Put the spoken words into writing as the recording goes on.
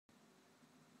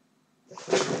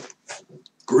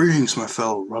Greetings, my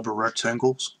fellow rubber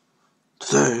rectangles.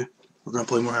 Today, we're gonna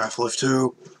play more Half-Life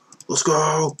 2. Let's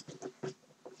go!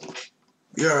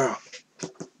 Yeah!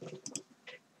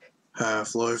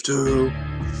 Half-Life 2.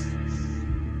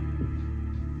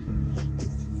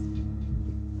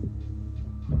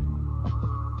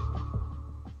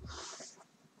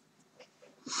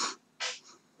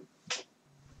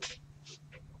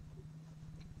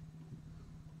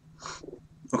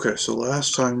 Okay, so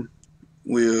last time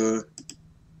we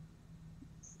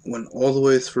went all the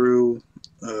way through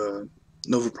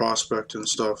Nova Prospect and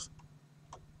stuff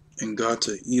and got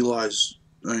to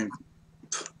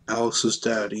Alex's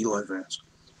dad, Eli Vance.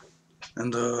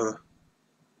 And oh,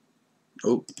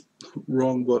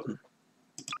 wrong button.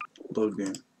 Load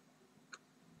game.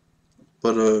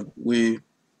 But we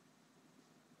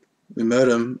met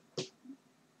him,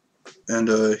 and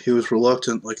he was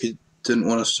reluctant, like he didn't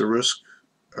want us to risk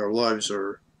our lives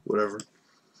or whatever.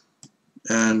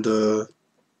 And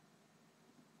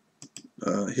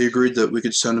he agreed that we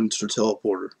could send him to the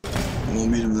teleporter, and we'll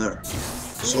meet him there.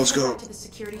 So let's go. To the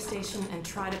security station and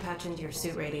try to patch into your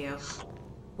suit radio.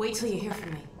 Wait till you hear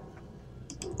from me.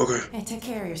 Okay. Hey, take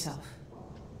care of yourself.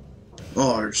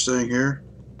 Oh, you're staying here?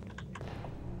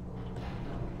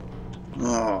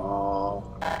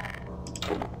 Oh.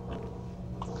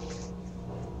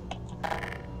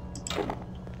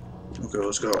 Okay,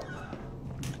 let's go.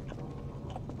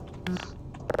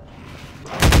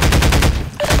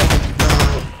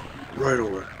 Right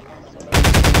away.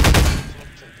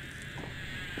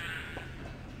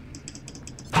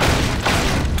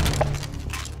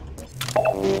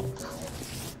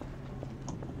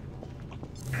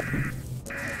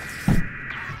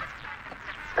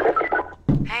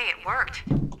 Hey, it worked.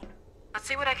 Let's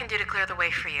see what I can do to clear the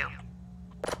way for you.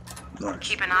 Nice.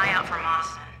 Keep an eye out for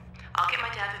Austin. I'll get my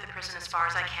dad through the prison as far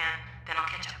as I can, then I'll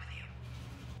catch up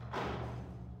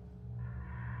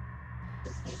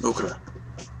with you. Okay.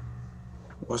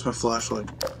 Where's my flashlight?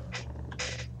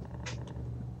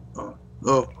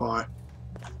 Oh, hi.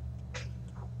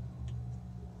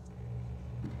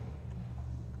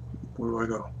 Where do I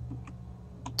go?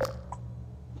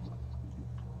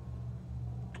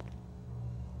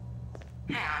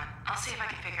 Hang on, I'll see if I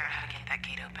can figure out how to get that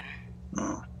gate open.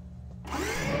 Oh.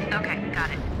 Okay,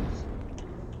 got it.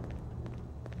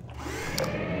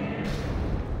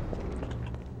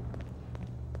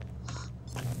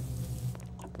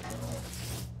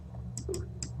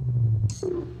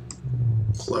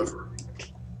 Clever.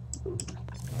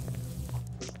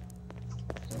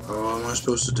 Oh, am I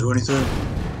supposed to do anything?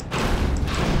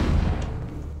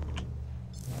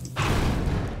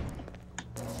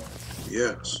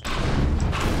 Yes.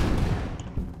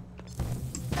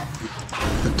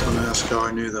 Don't ask how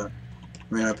I knew that.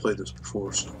 I mean, I played this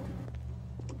before, so.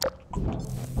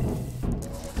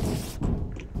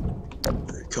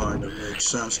 It kind of makes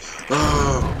sense.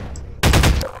 Oh!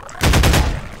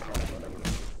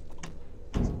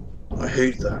 I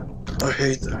hate that. I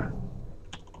hate that.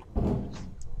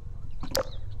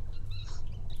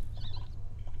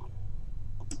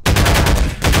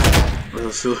 I have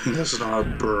a feeling that's not a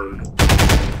bird.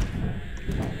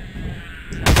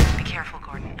 Be careful,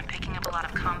 Gordon. I'm picking up a lot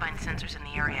of combine sensors in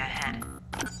the area ahead.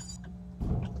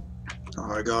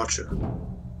 Oh, I gotcha.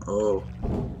 Oh.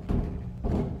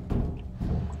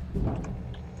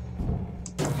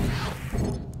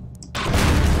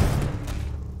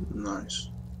 Nice.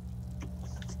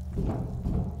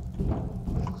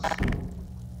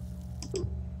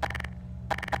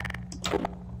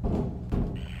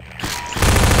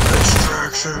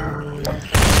 Extraction!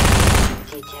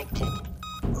 Detected.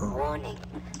 Oh. Warning.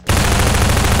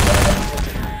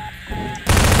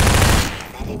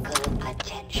 Medical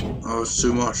attention. Oh, it's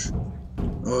too much.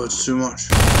 Oh, it's too much.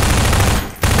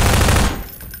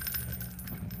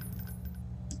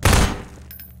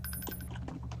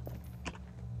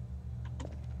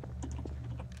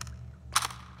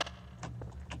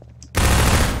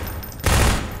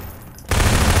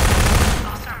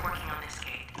 I'll start working on this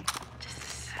gate. Just a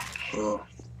sec. Oh.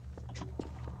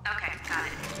 Okay, got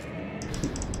it.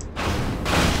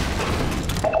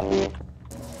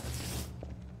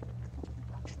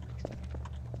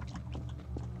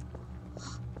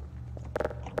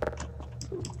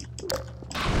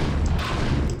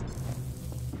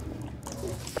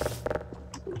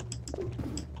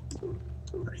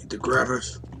 I need to grab it.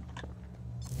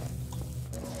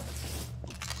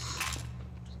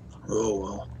 Oh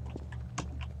well.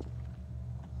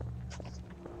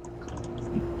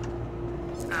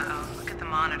 Uh-oh, look at the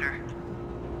monitor.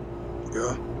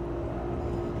 Yeah.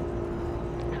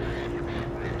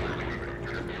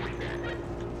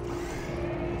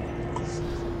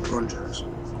 run,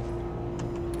 Jackson.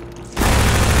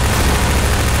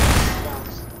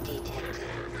 Loss detected.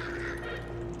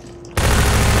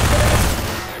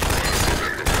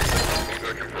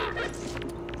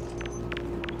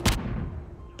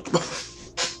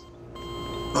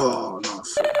 Oh, not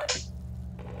fair.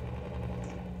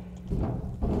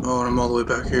 Oh, and I'm all the way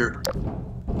back here.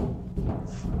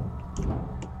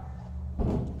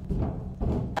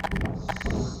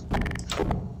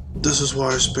 This is why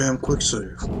I spam quick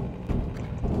save.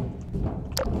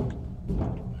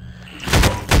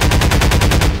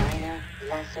 Minor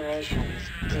lacerations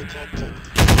detected.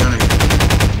 Jenny,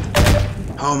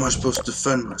 how am I supposed to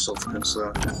defend myself against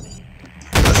that?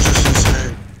 That's just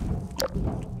insane.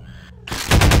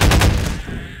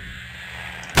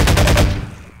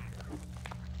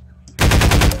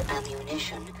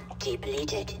 Ammunition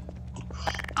depleted.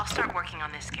 I'll start working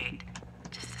on this gate.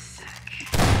 Just a sec.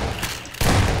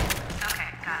 Okay,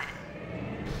 got it.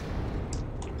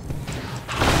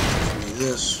 Give me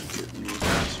this, give me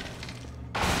that.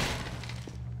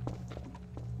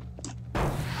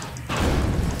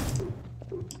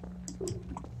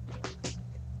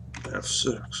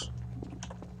 F6.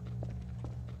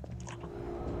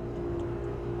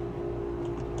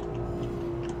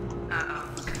 Uh-oh.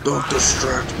 Don't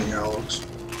distract me, Alex.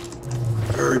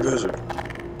 Very busy.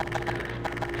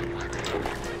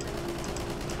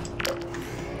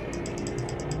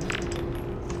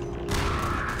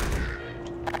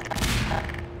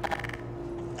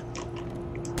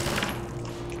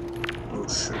 Oh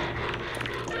shit.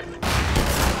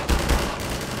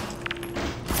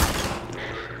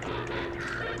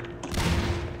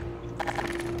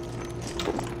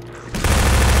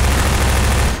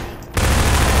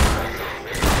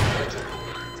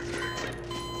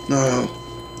 No.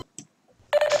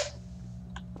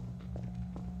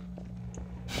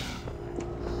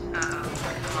 Uh-oh.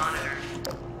 Monitor.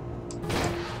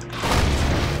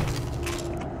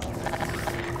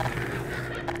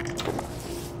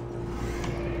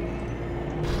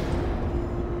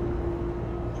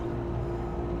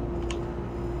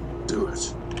 Do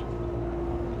it.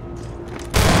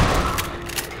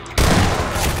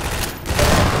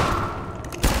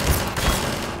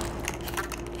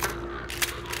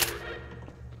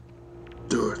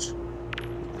 Do it.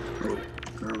 Oh,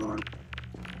 never mind.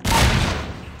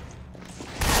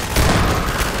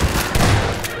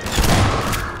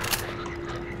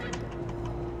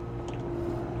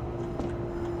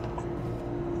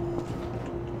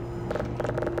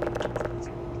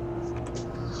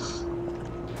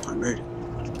 I made it.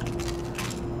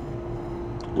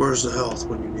 Where's the health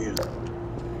when you need it?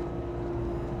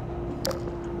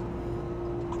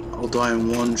 I'll die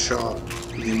in one shot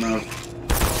with the amount of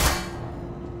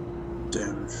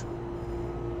damage.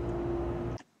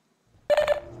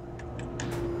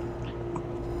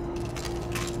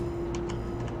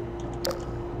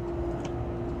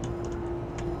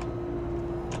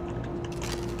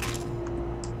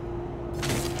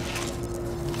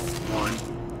 Mine.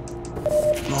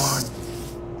 Mine.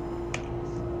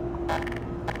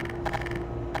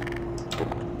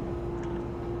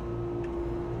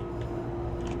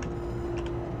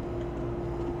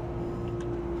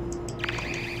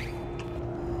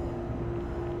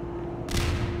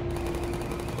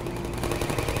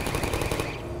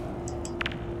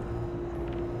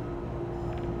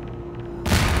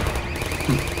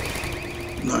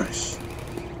 Nice.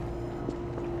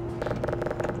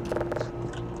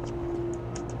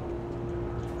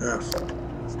 F.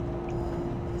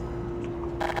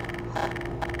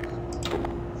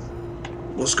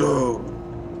 Let's go.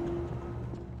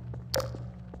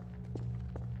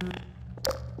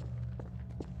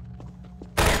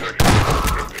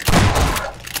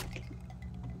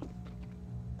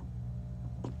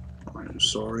 I'm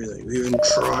sorry that you even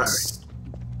tried.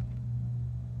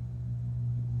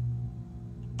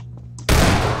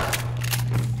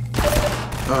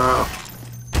 Wow.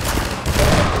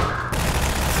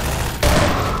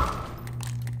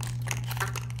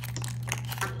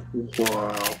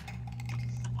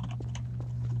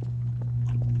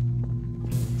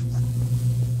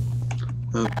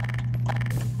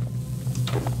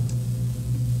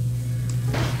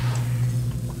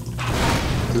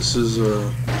 This is,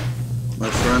 my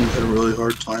friend had a really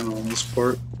hard time on this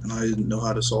part, and I didn't know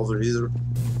how to solve it either.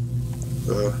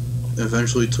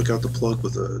 Eventually took out the plug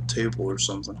with a table or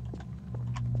something.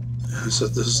 I said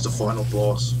this is the final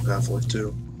boss, Half-Life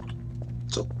 2.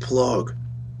 It's a plug.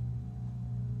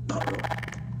 Not really.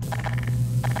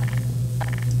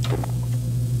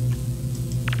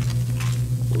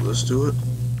 Will this do it?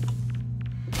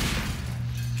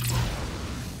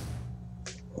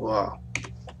 Wow.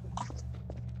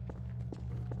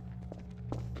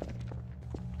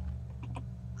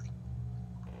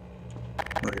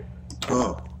 Wait.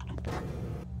 Oh.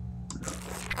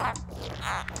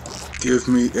 Give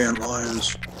me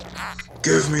antlions.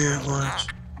 Give me antlions.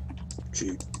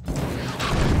 Gee.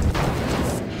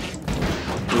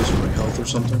 Was it my health or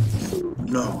something?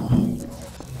 No.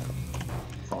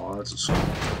 Oh, that's a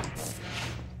scam.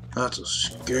 That's a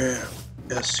scam.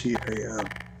 S-C-A-M.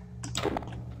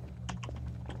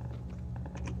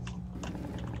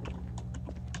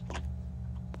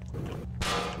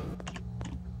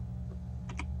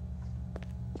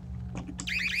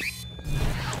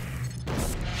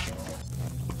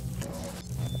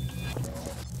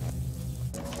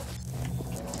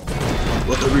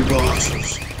 Let there be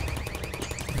boxes.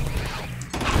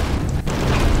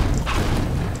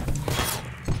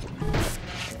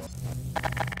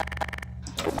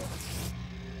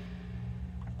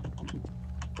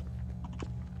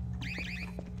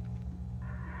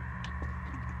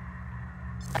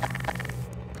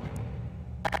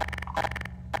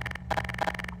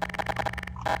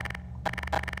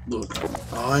 Look,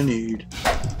 I need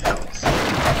health.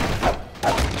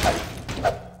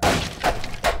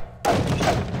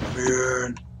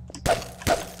 Weird.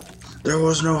 There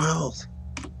was no health.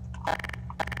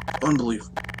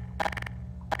 Unbelievable.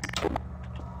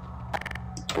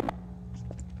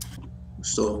 We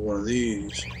still have one of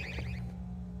these.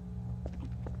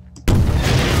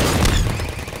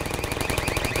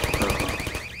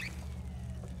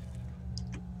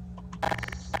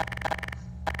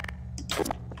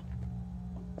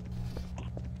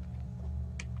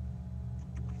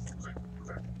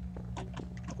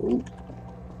 Oh.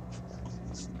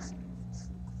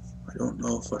 I don't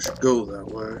know if I should go that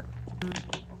way.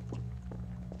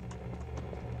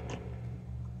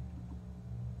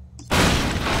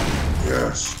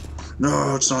 Yes.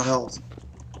 No, it's not health.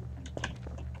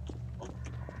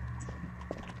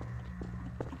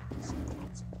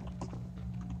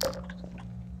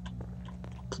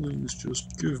 Please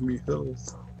just give me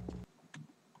health.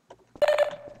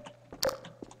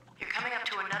 You're coming up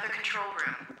to another control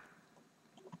room.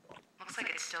 Looks like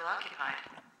it's still occupied.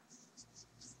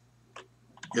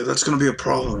 Yeah, that's gonna be a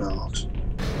problem, Alex.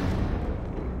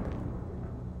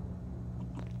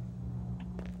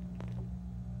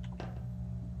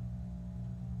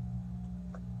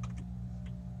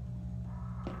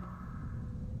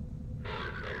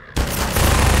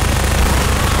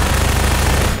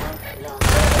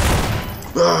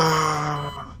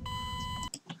 Ah!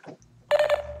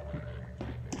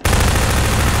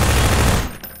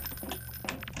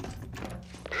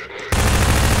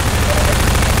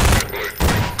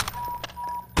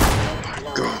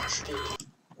 Gosh.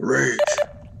 Rage.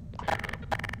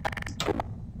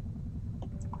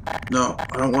 No,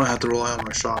 I don't want to have to rely on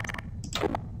my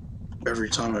shotgun every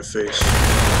time I face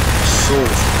soldiers.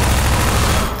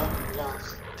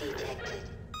 Loss detected.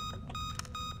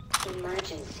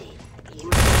 Emergency.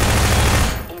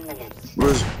 Use imminent. Where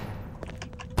is it?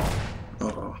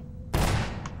 Uh-oh.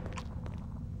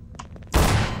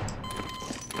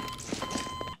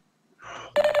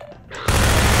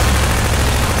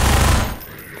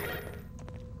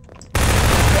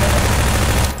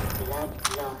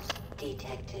 Blood loss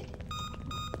detected.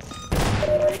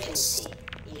 Emergency.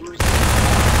 Use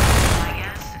My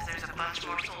guess is there's a bunch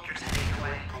more soldiers heading your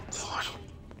way. attention.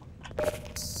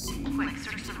 Quick,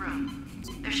 search the room.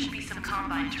 There should be some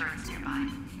combine turrets nearby.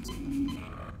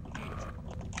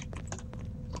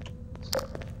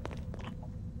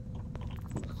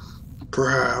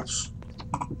 Perhaps.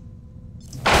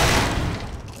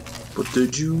 But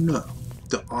did you know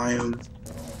that I am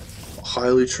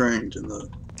highly trained in the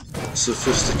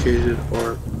sophisticated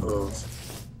art of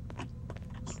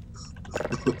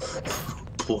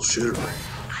bullshittery?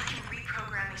 I can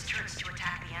reprogram these turrets to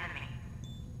attack the enemy.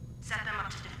 Set them up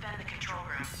to defend the control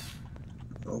room.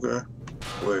 Okay.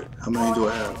 Wait, how many do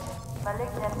I have?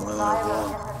 Malignant Well, viral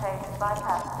one. interface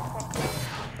bypass detected.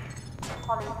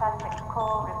 Polyphasic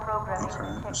core reprogramming Okay,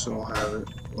 detected. so I'll have it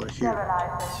right here.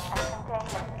 Sterilizers and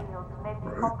containment fields may be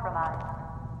Right. compromised.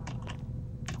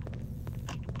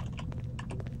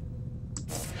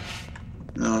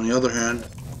 And on the other hand,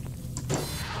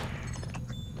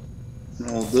 I'm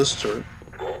gonna hold this turret,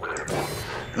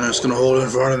 and it's gonna hold it in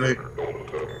front of me.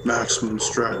 Maximum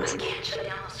strategy. Can't shut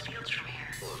down those fields from here.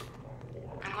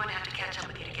 I'm going to have to catch up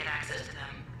with you to get access to them.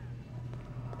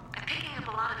 I'm picking up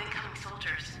a lot of incoming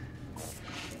soldiers.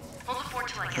 Hold the fort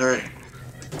till I get Hey,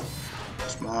 there.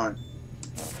 it's mine.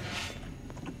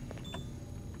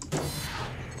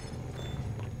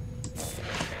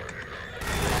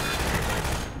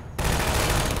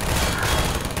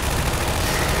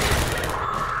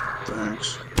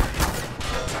 Thanks.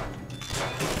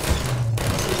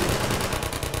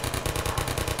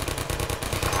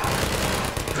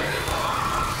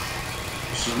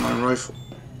 This is my rifle.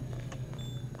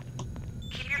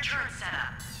 Keep your turret set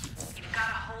up. You've got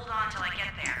to hold on till I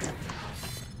get there.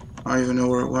 I don't even know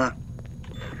where it went.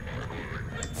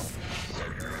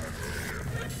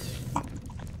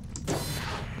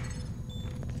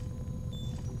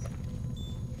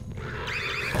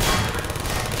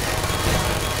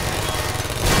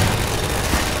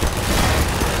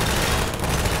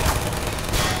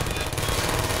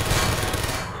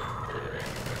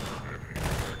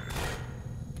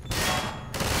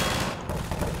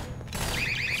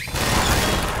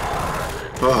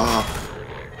 Ah.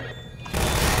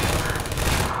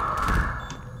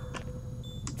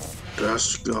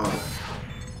 Best gun.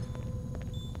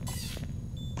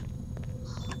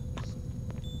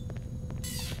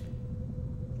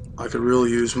 I could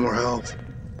really use more help.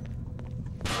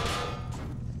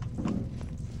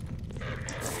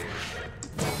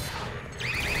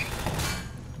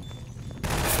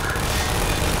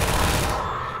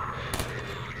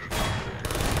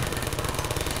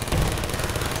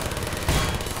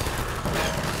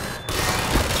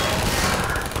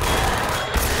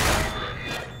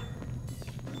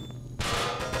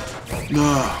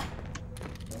 No.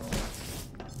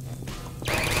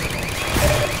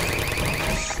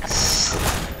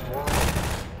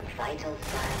 Vital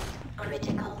signs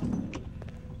critical.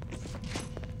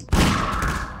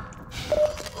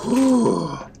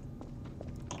 Whew.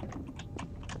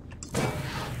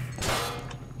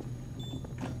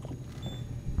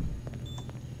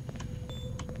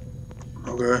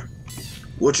 Okay.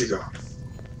 What you got?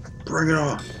 Bring it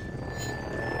on.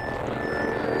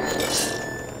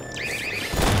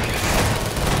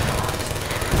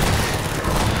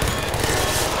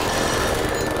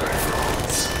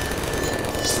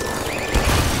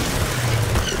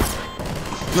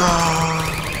 Ah.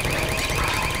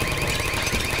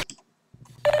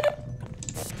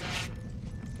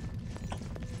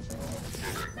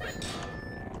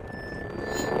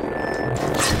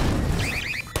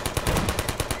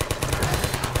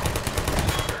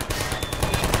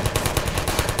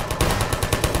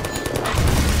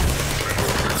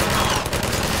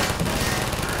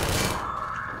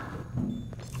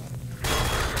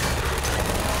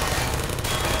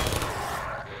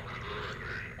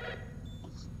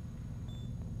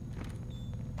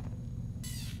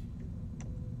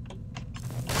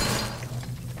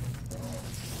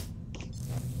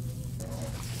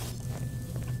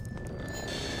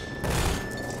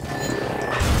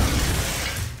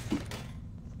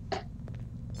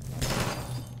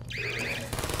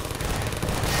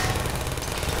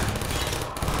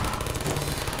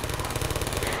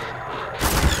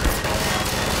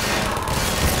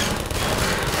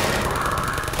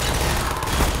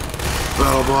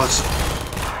 Battle bots.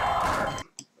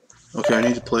 Okay, I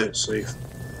need to play it safe.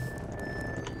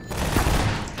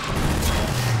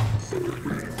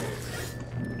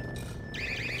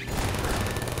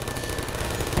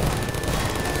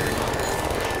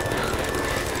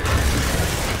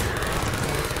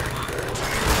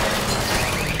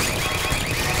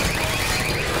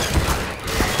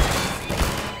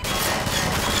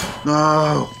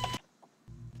 No.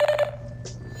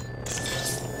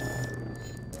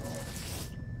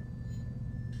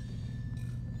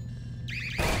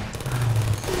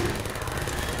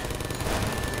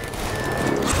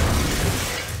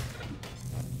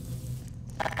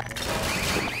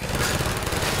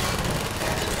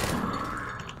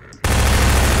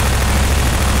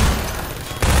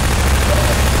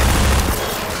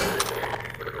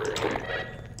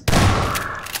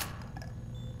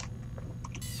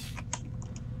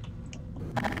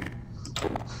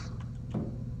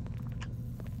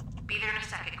 Be there in a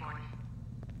second, Gordon.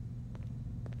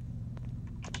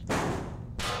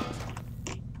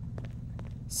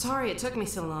 Sorry it took me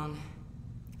so long.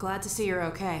 Glad to see you're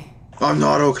okay. I'm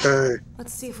not okay.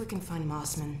 Let's see if we can find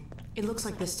Mossman. It looks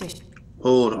like this station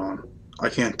Hold on. I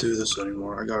can't do this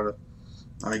anymore.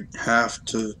 I have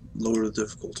to lower the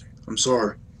difficulty. I'm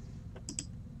sorry.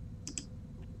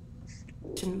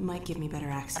 might give me better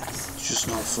access. It's just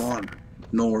not fun.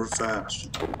 Nor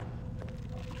fast.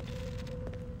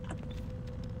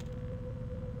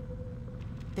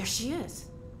 There she is.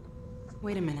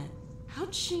 Wait a minute.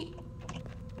 How'd she...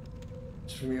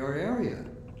 It's from your area.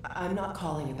 I'm not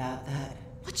calling about that.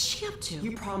 What's she up to?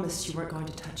 You promised you weren't going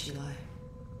to touch Eli.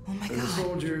 Oh my The god.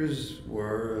 soldiers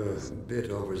were a bit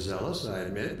overzealous, I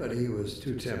admit, but he was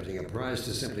too tempting a prize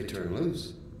to simply turn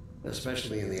loose,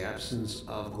 especially in the absence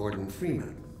of Gordon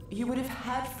Freeman. You would have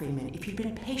had Freeman if you'd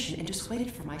been patient and just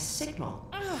waited for my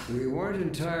signal. We weren't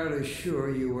entirely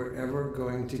sure you were ever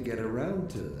going to get around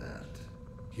to that.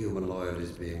 Human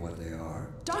loyalties being what they are.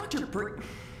 Dr.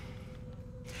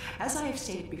 As I have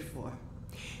stated before,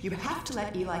 you have to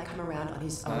let Eli come around on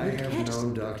his own. I have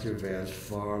known Dr. Vance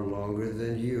far longer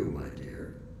than you, my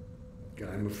dear.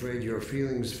 I'm afraid your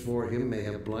feelings for him may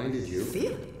have blinded you.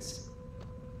 Feelings?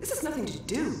 This has nothing to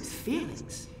do with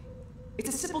feelings. It's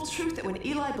a simple truth that when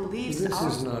Eli believes in our...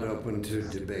 This is not open to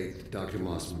debate, Dr.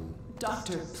 Mossman.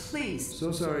 Doctor, please.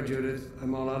 So sorry, Judith.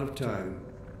 I'm all out of time.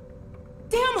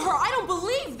 Damn her! I don't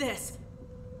believe this!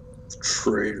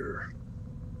 Traitor.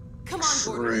 Come on,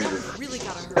 Gordon. Now we've really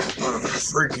gotta hurry.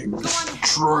 Freaking Go on ahead. I'll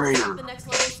traitor. stop the next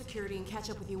level of security and catch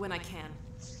up with you when I can.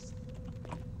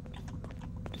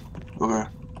 Okay.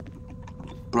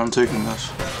 But I'm taking this.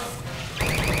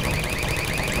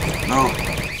 No.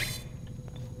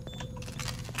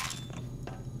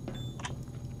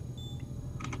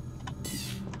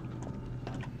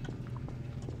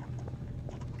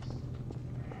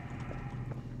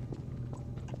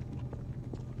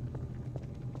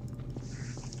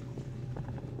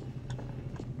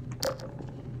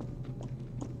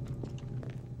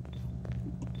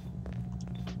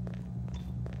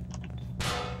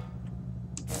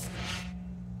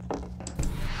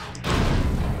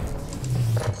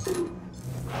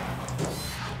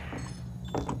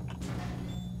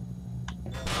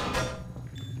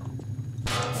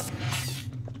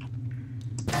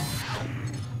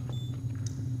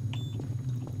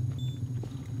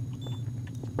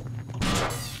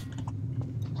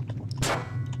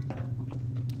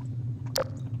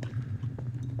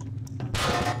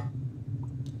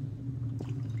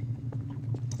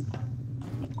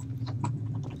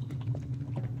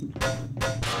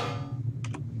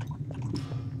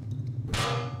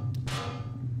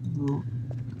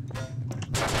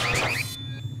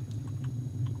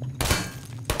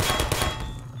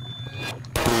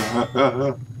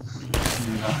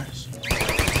 Nice.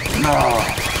 No.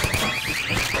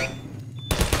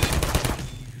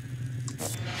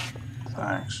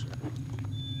 Thanks.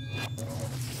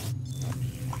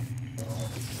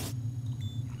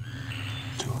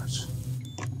 Do it.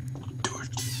 Do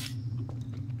it.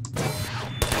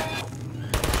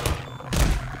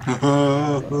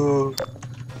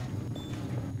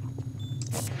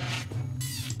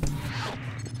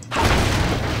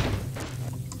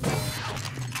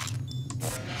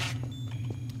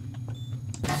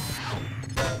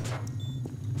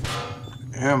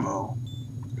 Ammo?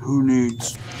 Who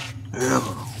needs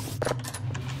ammo?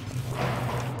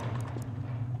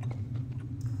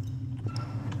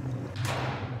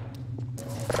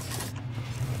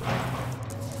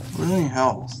 Where's any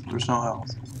health? There's no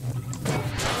health.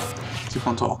 Keep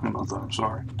on talking about that, I'm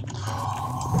sorry.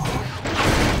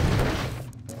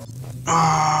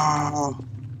 Ah.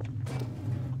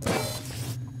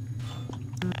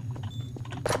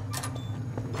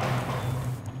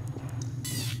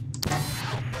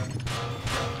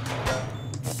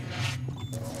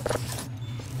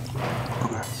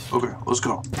 Okay, let's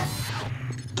go.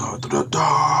 Da da da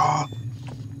da.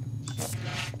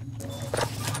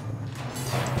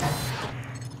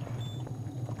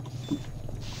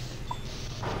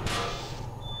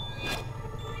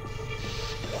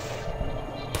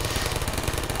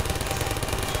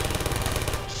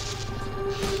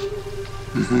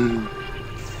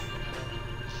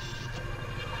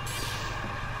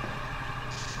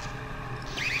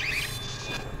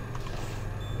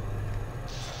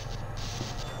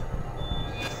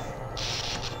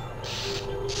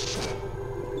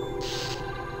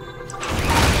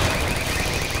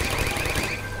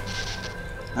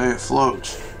 Hey, it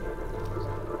floats.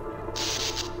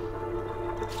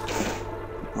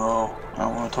 Oh, I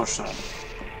don't want to touch that.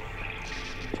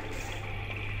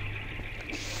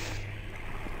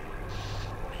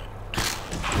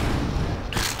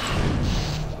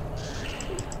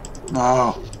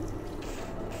 No.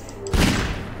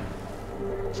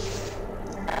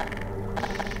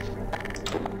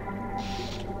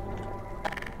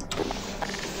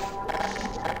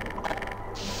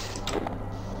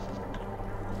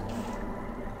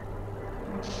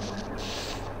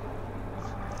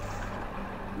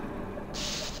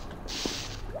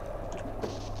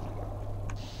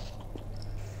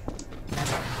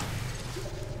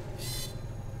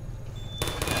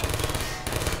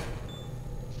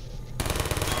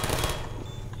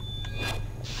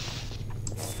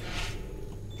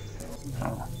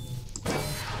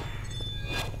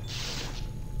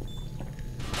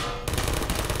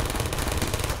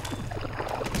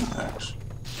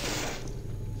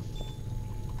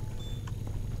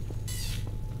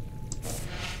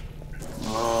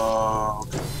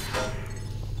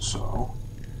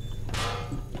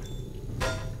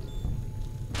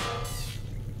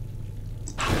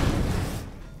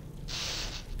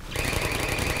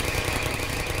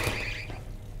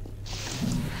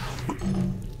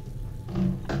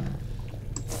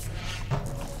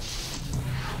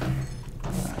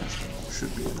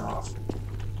 Should be enough.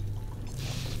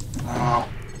 No.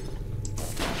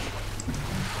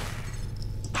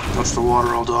 Touch the water,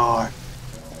 I'll die.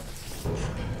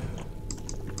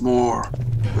 More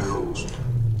barrels.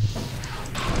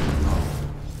 No.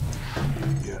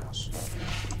 Yes.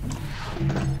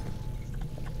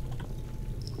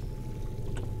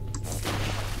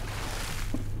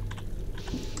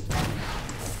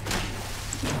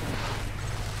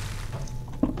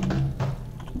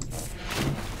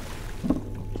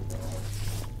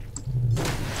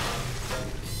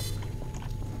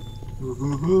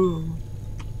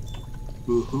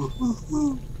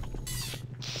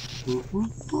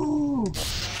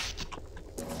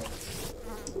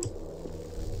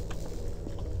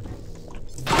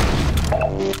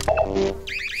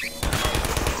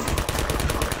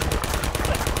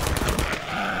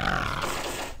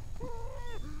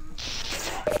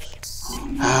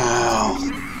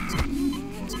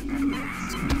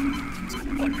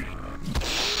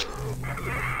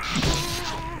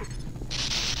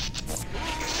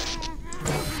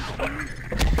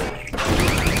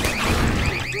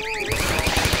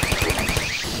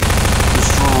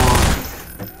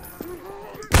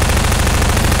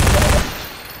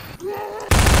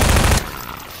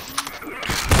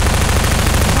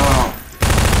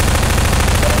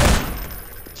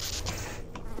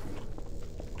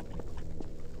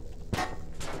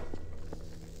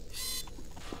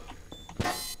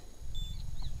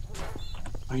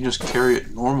 I can just carry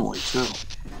it normally too.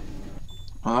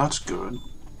 Well, that's good.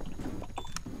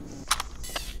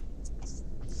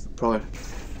 Probably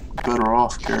better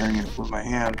off carrying it with my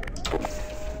hand.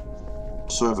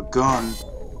 So I have a gun.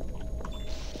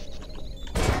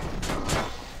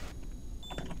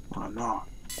 Why not?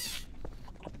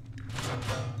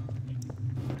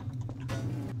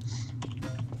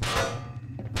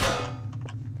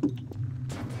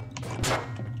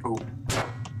 Oh.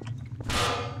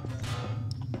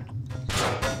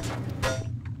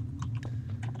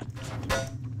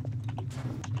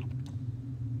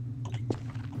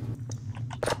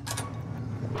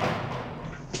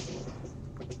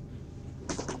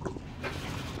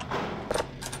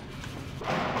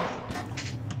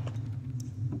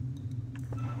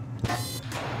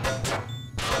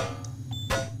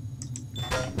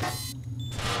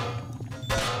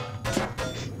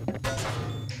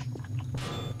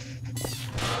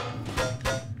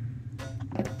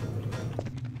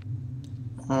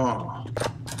 Oh.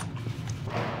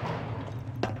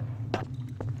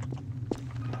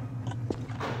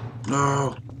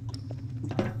 No.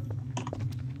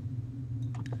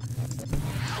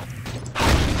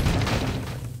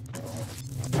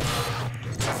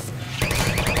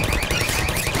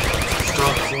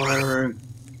 Stop firing.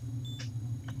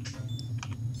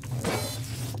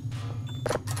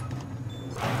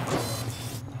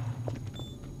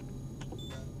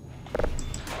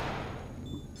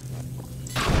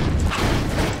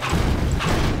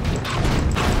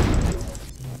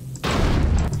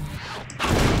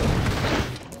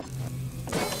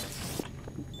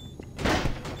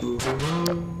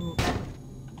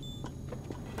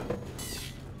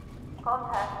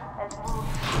 Contact has moved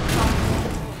from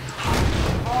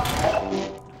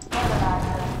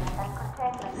fertilizer and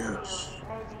containment Yes. fields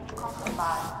may be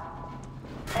compromised.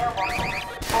 Airwalk,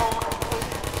 all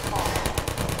containment fault.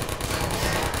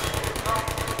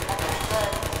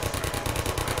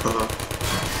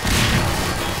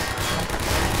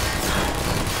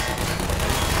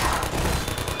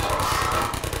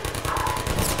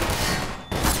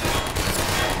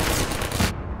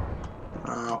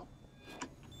 Ow.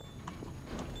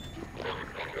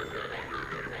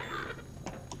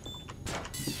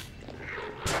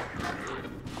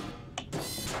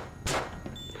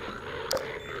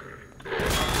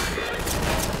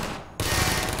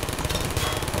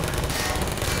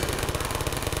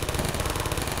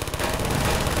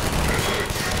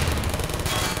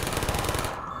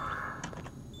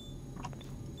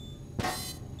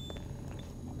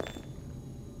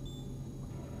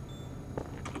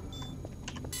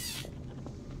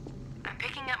 I'm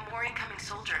picking up more incoming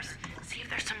soldiers. See if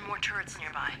there's some more turrets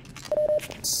nearby.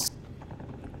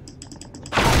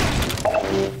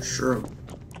 Sure.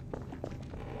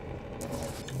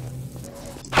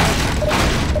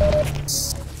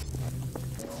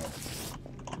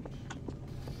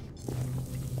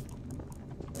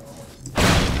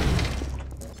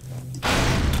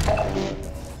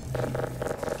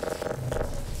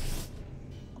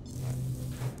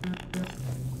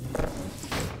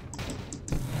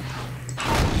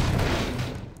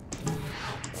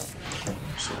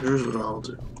 So here's what I'll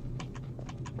do.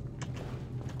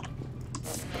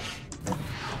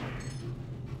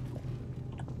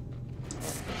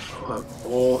 I'll have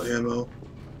all ammo,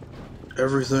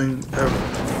 everything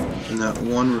ever in that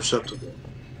one receptacle.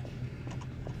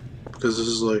 Because this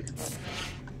is like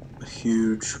a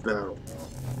huge battle.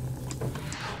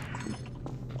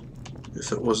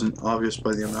 If it wasn't obvious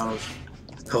by the amount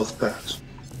of health packs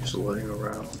just laying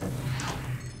around.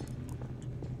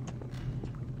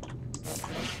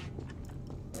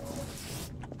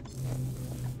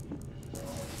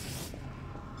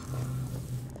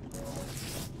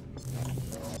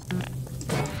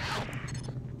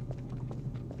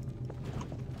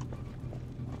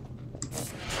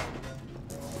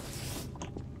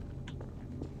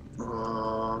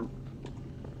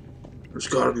 There's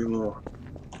gotta be more.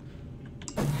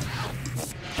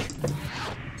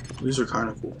 These are kind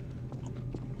of cool.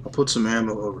 I'll put some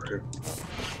ammo over here.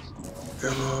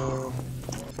 Ammo.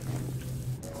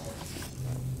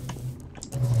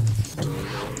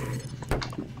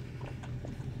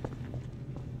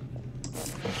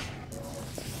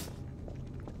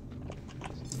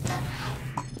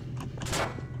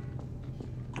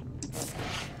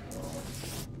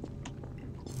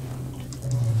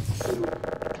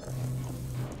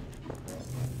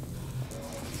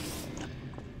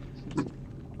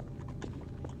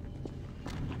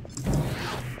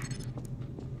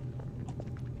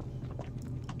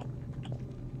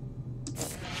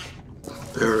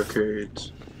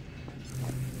 Barricades.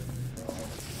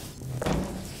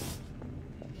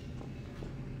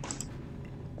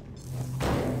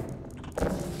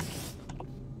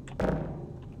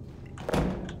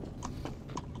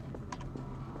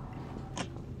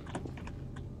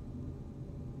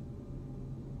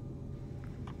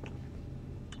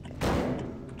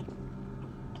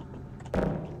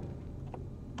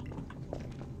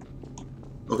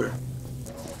 Okay.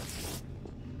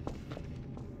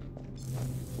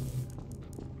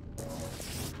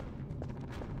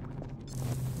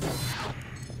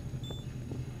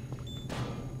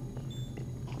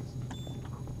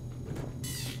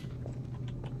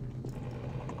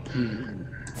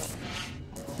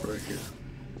 Right here.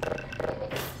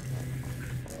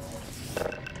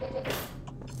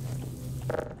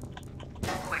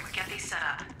 Quick, get these set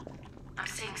up. I'm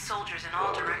seeing soldiers in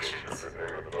all directions.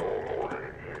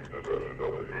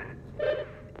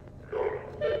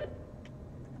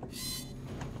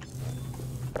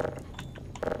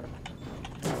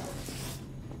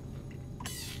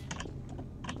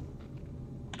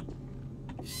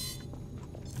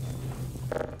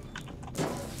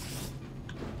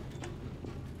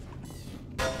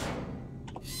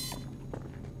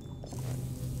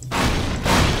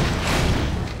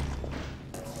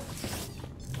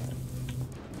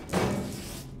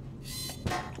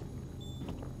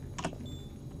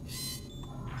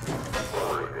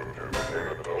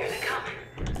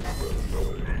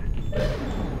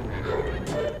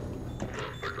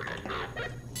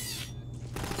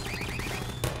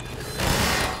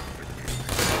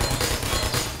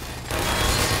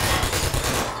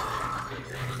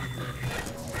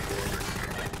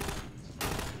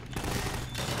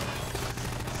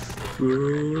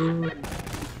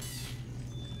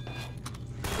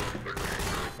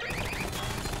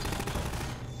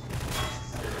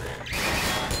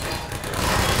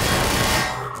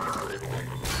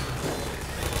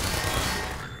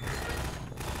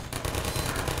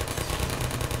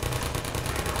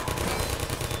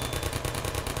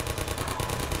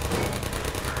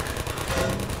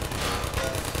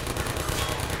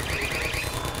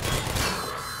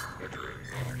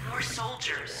 More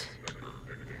soldiers.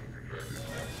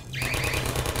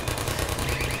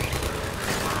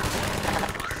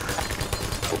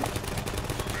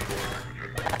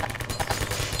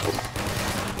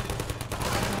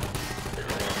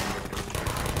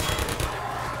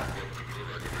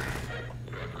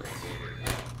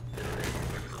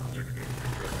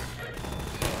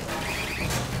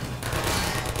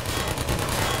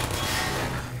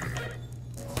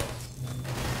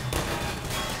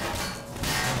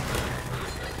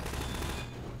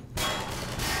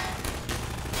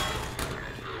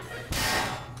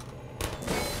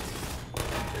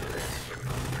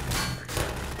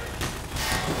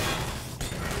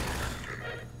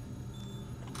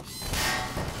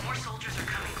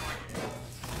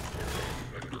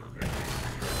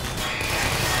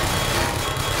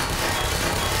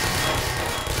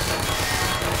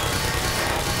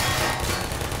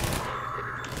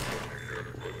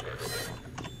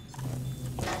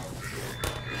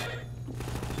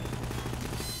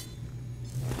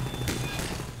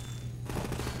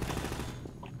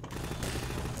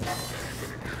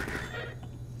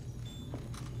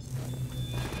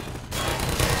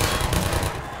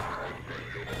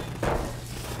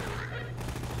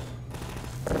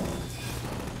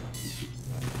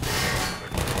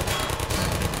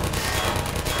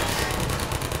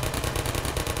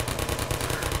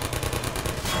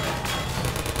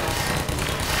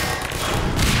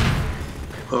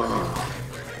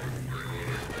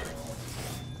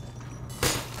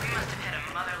 must have hit a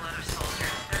motherload of soldiers.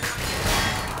 They're coming in from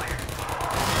everywhere.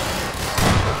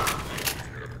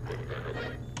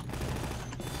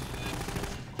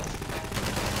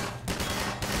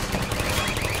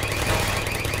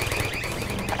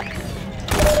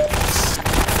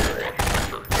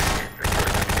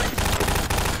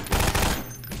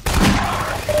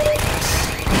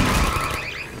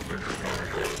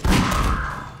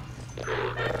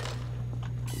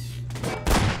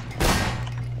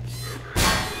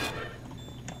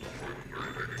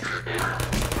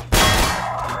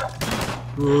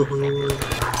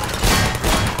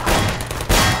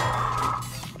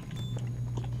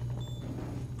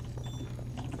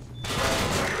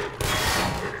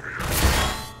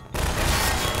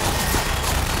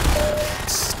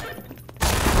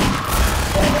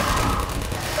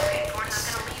 Okay, Gordon, I'm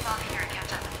gonna leave off here and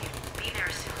catch up with you. Be there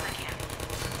as soon as I can.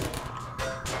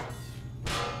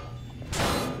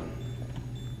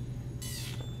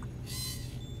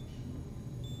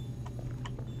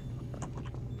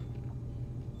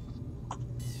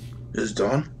 Is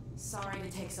done? Sorry to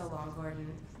take so long,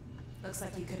 Gordon. Looks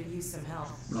like you could have used some help.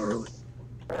 Not really.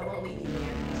 I won't leave you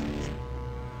here.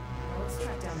 Now let's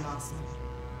track down Mossman.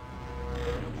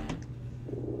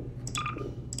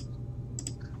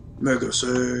 Mega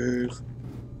save.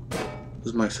 This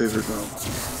is my favorite round.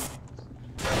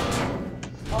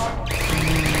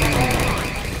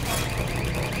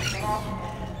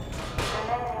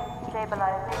 Remaining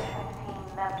stabilization team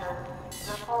members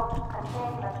report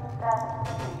containment status.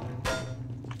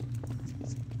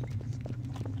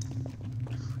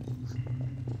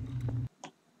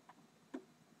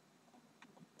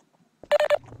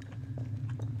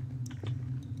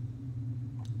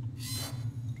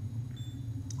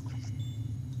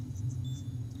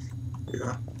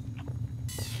 Yeah.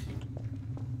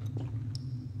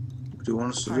 What do you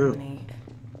want us to Pardon do? me.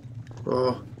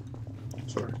 Oh,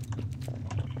 sorry.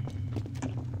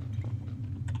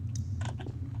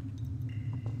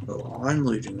 Oh, I'm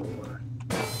leading the way.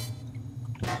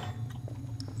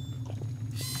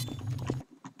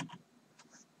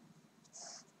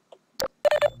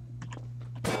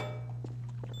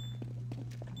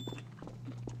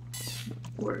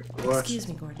 Wait, what? Excuse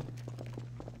me, Gordon.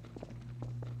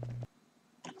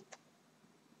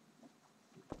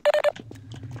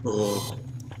 Oh.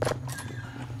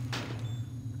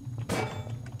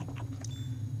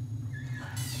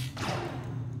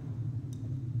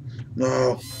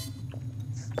 No.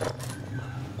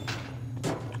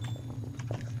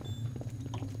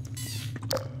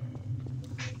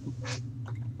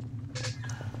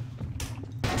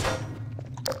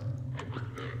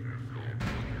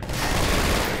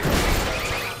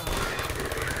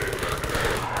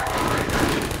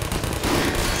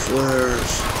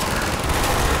 Flares.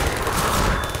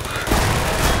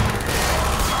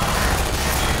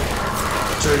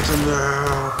 Take them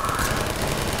down.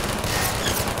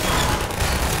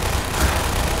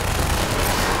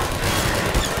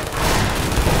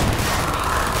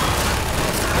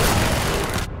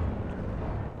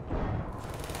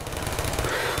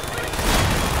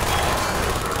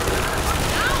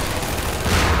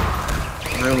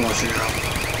 I'm watching out.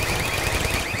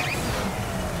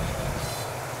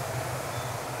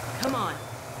 Come on.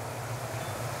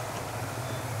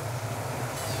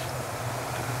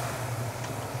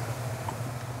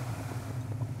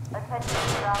 Attention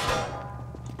ground.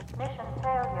 Mission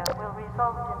failure will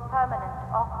result in permanent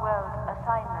off-world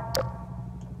assignment.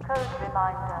 Code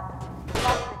reminder.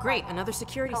 Great, another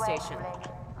security station.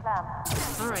 Clamp.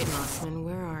 All right, Mossman,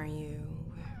 where are you?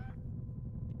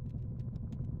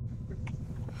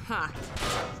 Ha!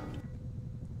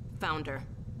 Found her.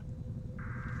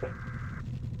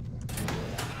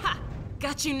 Ha!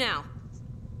 Got you now!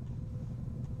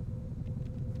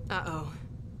 Uh-oh.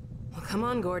 Well, come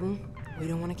on, Gordon. We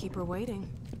don't want to keep her waiting.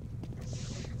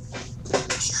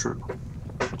 It's true.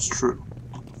 It's true.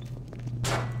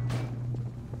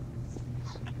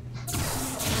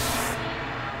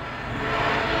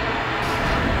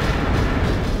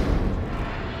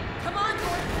 Come on,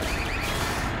 Gordon!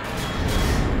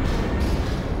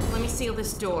 Let me seal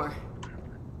this door.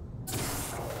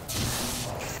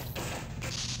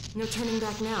 No turning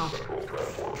back now.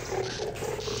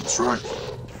 That's right.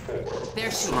 There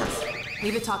she is.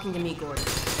 Leave it talking to me, Gordon.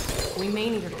 We may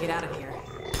need her to get out of here.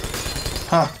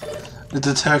 Huh. The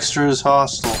detector is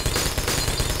hostile.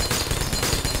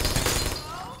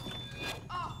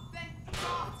 Oh, thank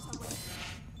God someone...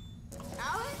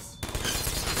 Alex?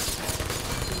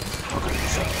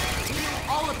 We know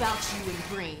all about you in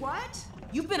Green. What?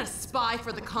 You've been a spy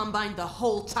for the Combine the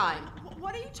whole time.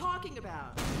 What are you talking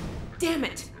about? Damn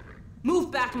it!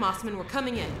 Move back, Mossman. We're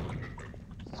coming in.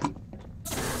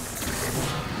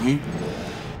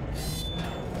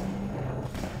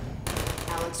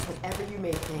 Alex, whatever you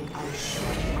may think, I'm sure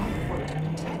you are going to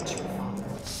protect your father.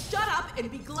 Shut up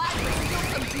and be glad you're still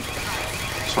some juice to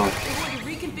us. Sorry. We're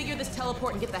going to reconfigure this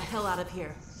teleport and get the hell out of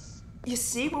here. You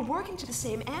see, we're working to the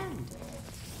same end.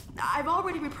 I've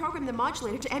already reprogrammed the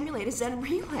modulator to emulate a Zen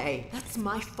relay. That's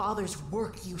my father's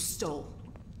work you stole.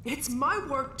 It's my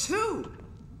work, too.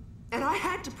 And I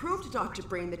had to prove to Dr.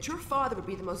 Breen that your father would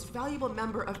be the most valuable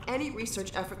member of any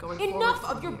research effort going forward. Enough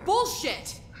of your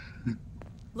bullshit!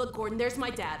 Look, Gordon, there's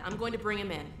my dad. I'm going to bring him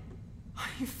in.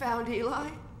 You found Eli?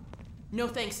 No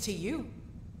thanks to you.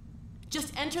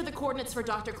 Just enter the coordinates for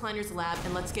Dr. Kleiner's lab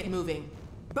and let's get moving.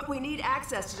 But we need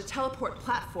access to the teleport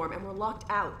platform and we're locked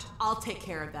out. I'll take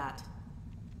care of that.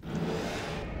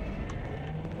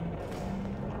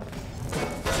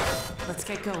 Let's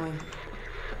get going.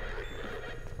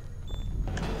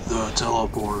 The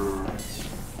teleporter.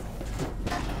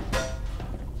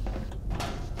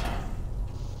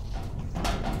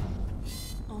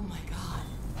 Oh my god.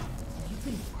 You've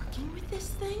been working with this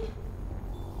thing?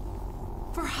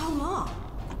 For how long?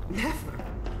 Never.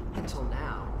 Until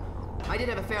now. I did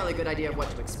have a fairly good idea of what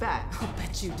to expect. I'll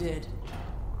bet you did.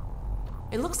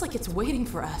 It looks like it's waiting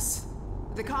for us.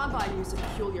 The Combine used a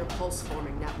peculiar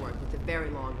pulse-forming network with a very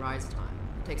long rise time.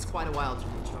 It takes quite a while to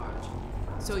recharge.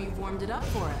 So you've warmed it up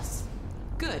for us.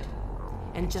 Good.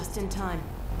 And just in time.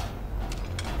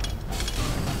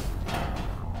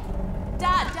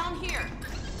 Dad, down here!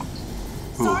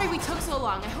 Sorry we took so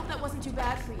long. I hope that wasn't too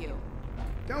bad for you.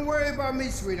 Don't worry about me,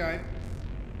 sweetheart.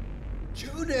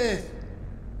 Judith!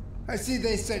 I see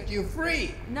they set you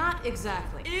free. Not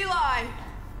exactly. Eli!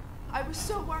 I was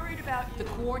so worried about you. The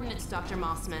coordinates, Dr.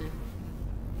 Mossman.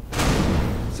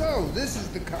 So, this is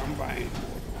the Combine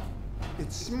portal.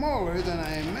 It's smaller than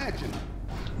I imagined.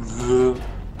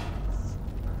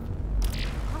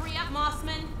 Hurry up,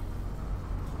 Mossman!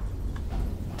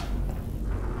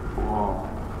 Whoa.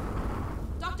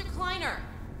 Dr. Kleiner!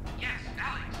 Yes,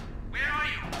 Alex. Where are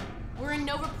you? We're in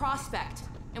Nova Prospect,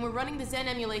 and we're running the Zen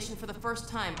emulation for the first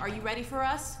time. Are you ready for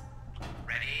us?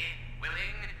 Ready, willing,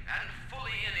 and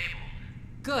fully enabled.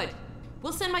 Good.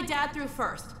 We'll send my dad through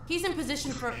first. He's in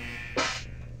position for...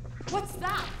 What's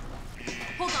that?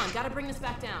 Hold on, gotta bring this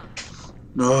back down.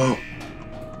 No.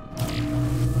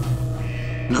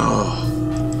 No.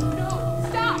 No,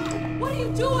 stop! What are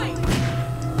you doing?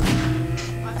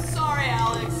 I'm sorry,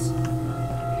 Alex.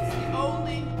 It's the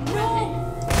only No!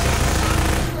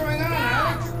 What's going on,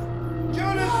 Alex?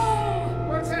 Judith!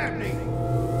 What's happening?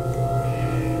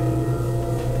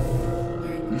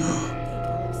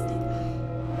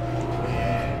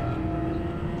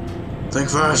 Think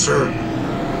faster.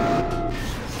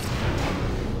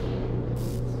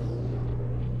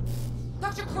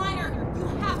 Dr. Kleiner, you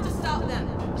have to stop them.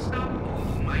 Stop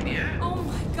who, my dear? Oh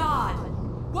my god!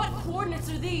 What coordinates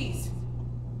are these?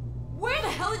 Where the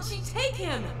hell did she take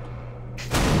him?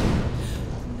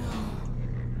 No.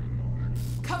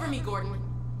 Cover me, Gordon.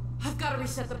 I've got to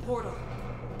reset the portal.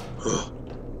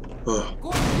 Gordon,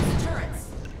 use the turrets.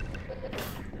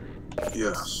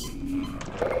 Yes.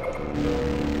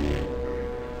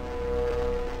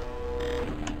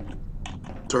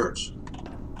 Turrets.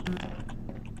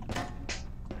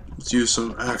 Let's use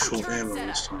some actual Turret ammo setup.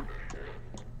 this time.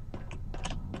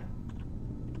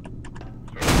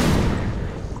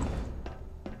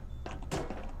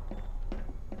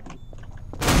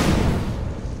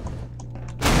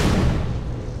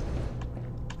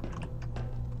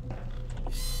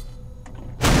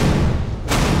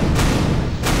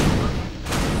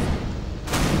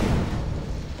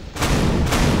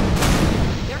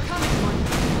 They're coming, Gordon.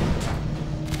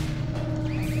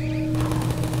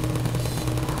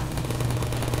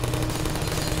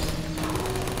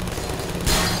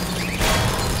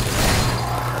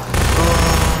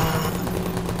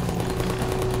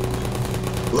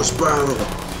 Let's battle.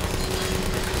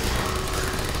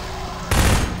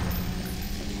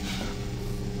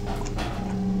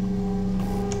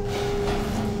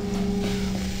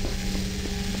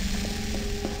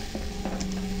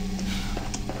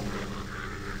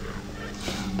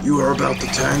 You are about to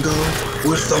tango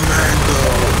with the mango.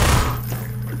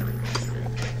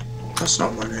 That's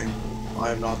not my name.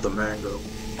 I am not the mango.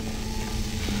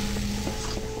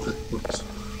 Oops.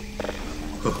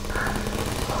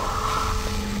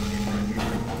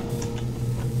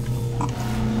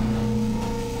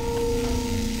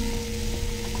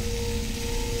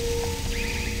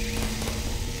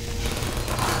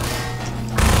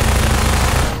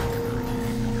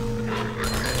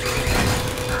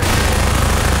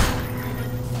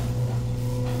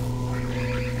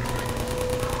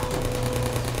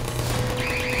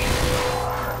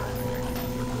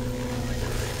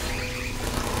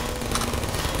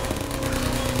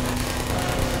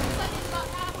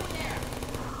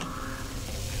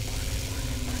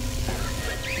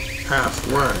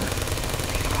 halfway.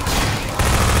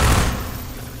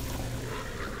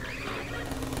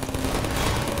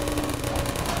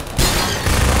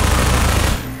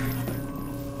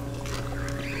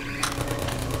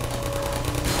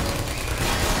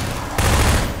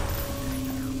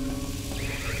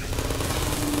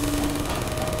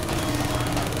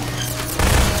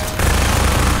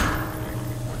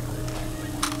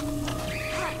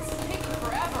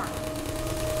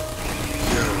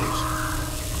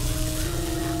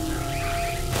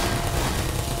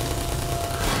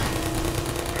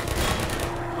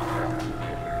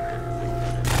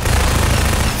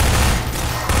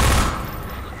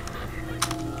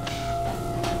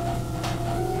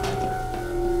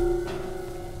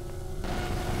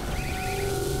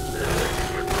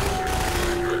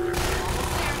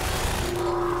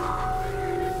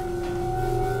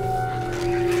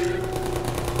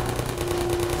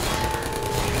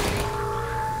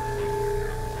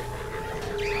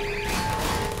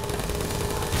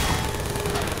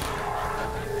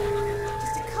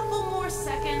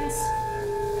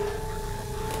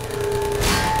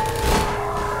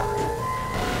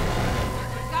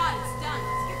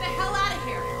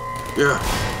 Yeah.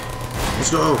 Let's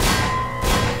go.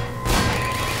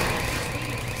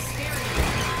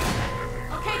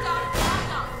 Okay, Doc, lock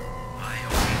on. I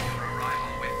await your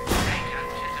arrival with great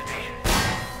anticipation.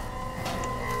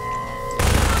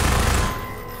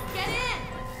 Get in!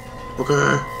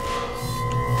 Okay.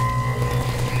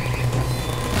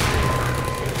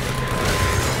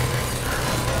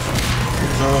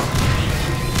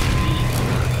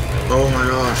 Oh my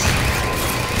gosh.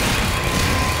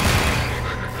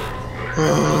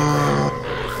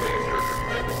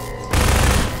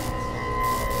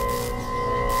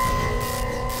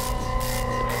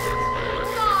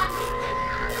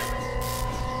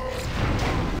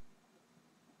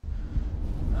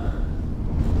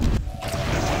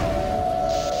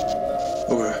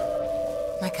 Okay.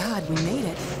 My God, we made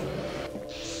it.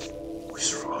 We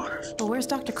survived. But where's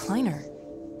Dr. Kleiner?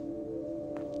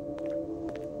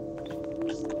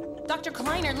 Dr.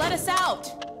 Kleiner, let us out!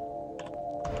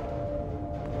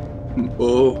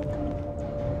 Oh.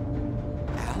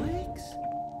 Alex?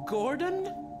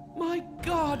 Gordon? My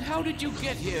God, how did you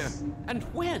get here? And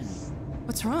when?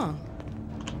 What's wrong?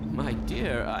 My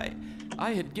dear,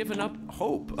 I had given up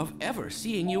hope of ever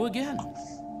seeing you again.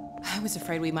 I was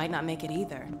afraid we might not make it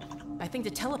either. I think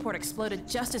the teleport exploded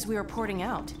just as we were porting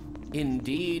out.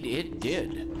 Indeed, it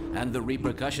did. And the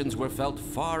repercussions were felt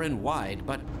far and wide,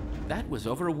 but that was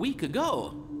over a week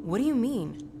ago. What do you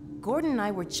mean? Gordon and I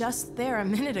were just there a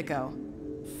minute ago.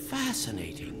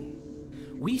 Fascinating.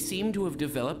 We seem to have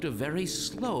developed a very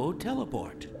slow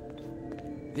teleport.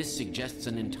 This suggests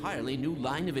an entirely new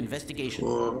line of investigation.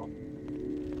 Whoa.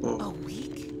 Whoa. A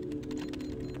week?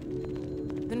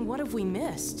 Then what have we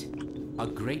missed? A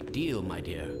great deal, my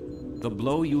dear. The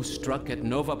blow you struck at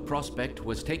Nova Prospect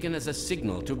was taken as a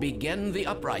signal to begin the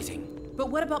uprising. But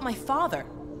what about my father?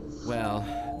 Well,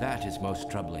 that is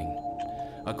most troubling.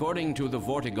 According to the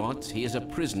Vortigaunts, he is a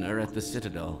prisoner at the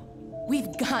Citadel.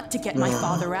 We've got to get my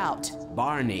father out.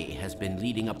 Barney has been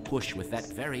leading a push with that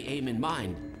very aim in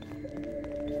mind.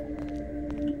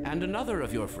 And another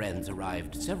of your friends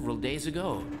arrived several days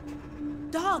ago.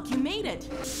 Dog, you made it.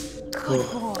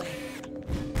 Good boy.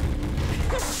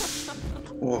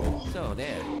 Whoa. So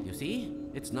there, you see?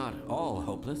 It's not all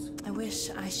hopeless. I wish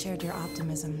I shared your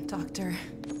optimism, Doctor.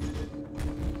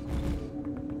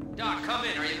 Doc, come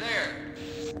in. Are you there?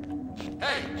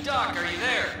 Hey, Doc, are you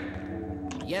there?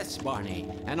 Yes, Barney,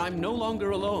 and I'm no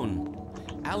longer alone.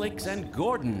 Alex and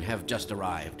Gordon have just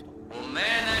arrived. Well,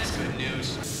 man, that's good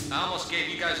news. I almost gave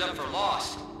you guys up for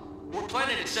lost. We're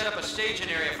planning to set up a staging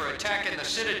area for attacking the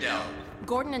Citadel.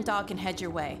 Gordon and Dog can head your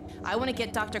way. I want to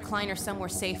get Dr. Kleiner somewhere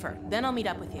safer. Then I'll meet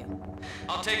up with you.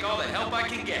 I'll take all the help I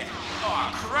can get.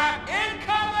 Aw, crap!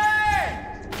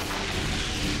 Incoming!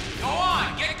 Go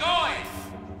on, get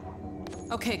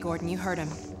going! Okay, Gordon, you heard him.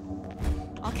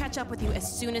 I'll catch up with you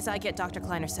as soon as I get Dr.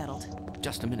 Kleiner settled.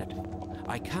 Just a minute.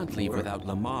 I can't leave without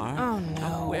Lamar. Oh,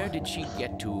 no. Where did she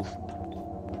get to?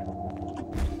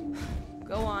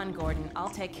 Go on, Gordon. I'll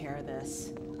take care of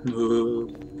this.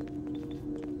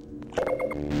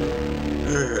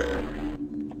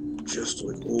 Just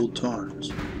like old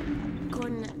times.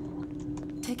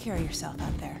 Gordon, take care of yourself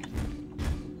out there.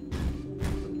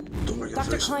 Don't make it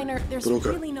Dr. face. Kleiner, there's But okay.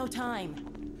 really no time.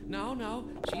 No,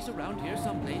 she's around here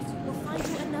someplace. We'll find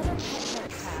you another pet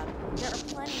tab. There are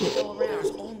plenty to go There's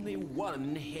around. only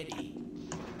one Hetty.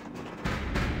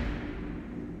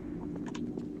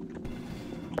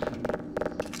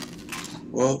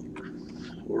 Well,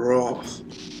 we're off.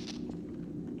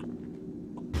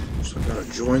 So I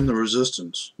gotta Join the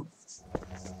resistance.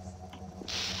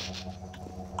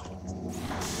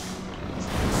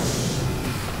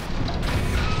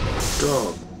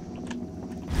 Dog.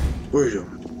 What are you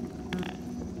doing?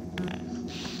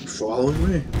 You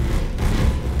following me?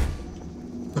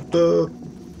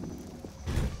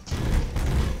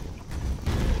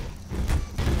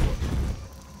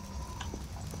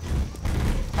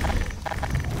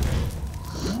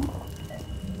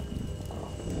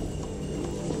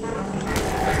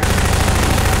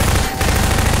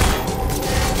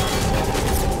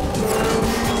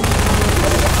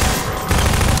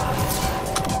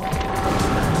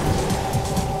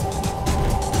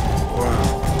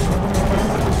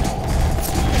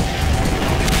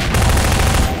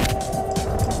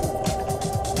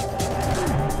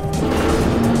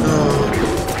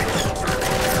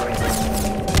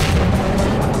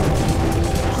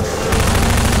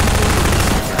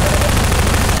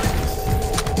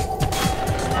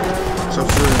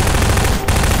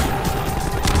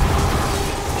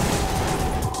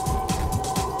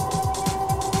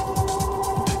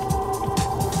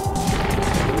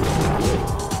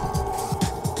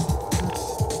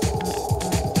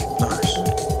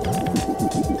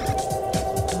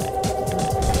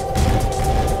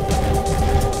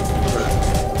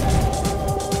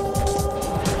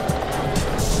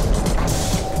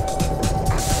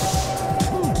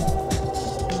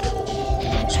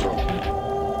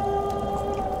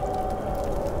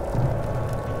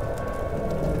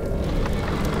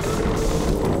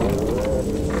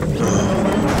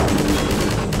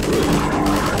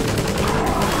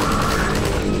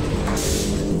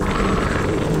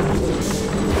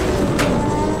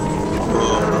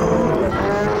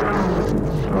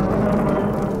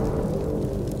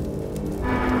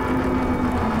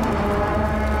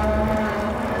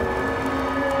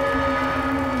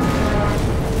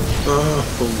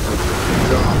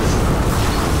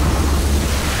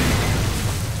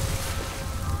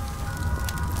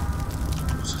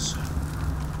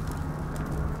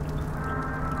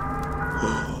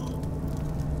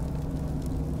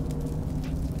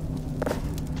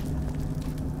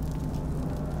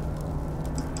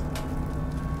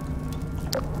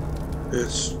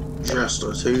 It's just a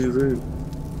TV.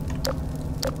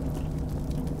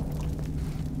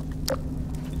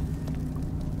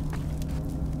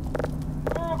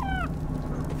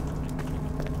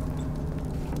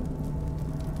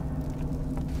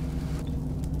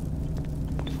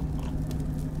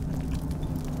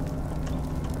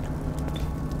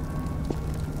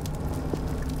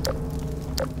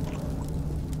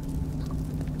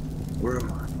 Where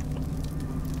am I?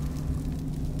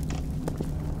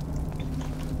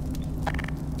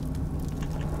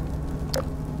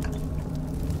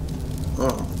 Oh.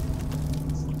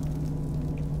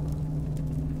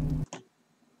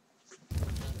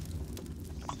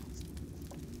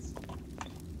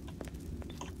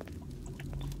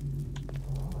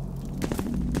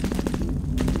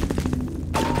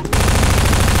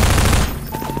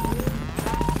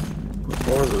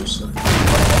 What are those things?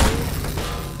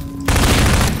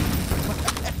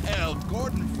 Hell,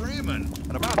 Gordon Freeman.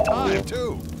 And about time,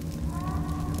 too.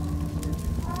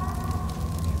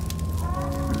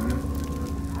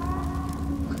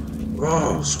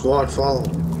 Oh, squad follow.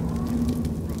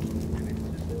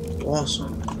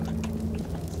 Awesome.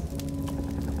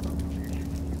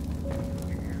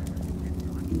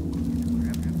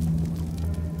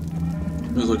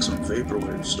 There's like some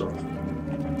vaporwave stuff.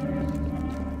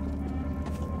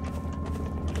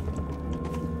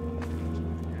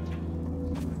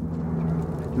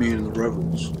 Me and the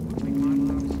rebels.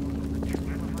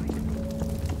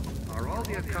 Are all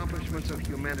the accomplishments of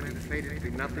humanity fated to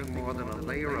be nothing more than a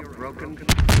layer of broken...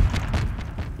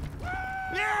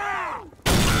 Yeah!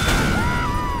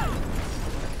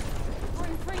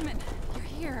 Gordon Freeman, you're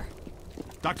here.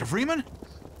 Dr. Freeman?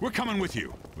 We're coming with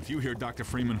you. With you here, Dr.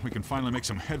 Freeman, we can finally make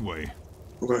some headway.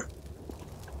 Okay.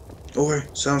 Okay,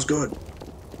 sounds good.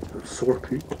 4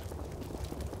 people.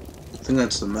 I think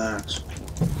that's the max.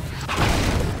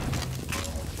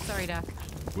 Sorry, Doc.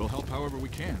 We'll help however we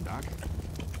can, Doc.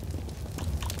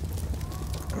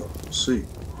 Oh, we'll see.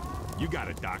 You got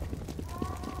it, Doc.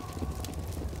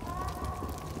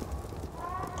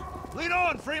 Lead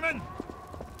on, Freeman!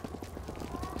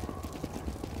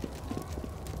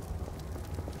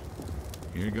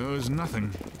 Here goes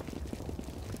nothing.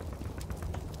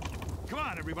 Come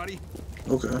on, everybody.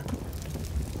 Okay.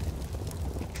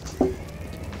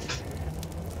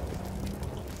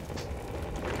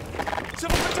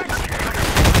 Civil protection!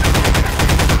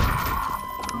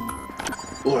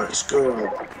 Let's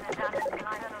go.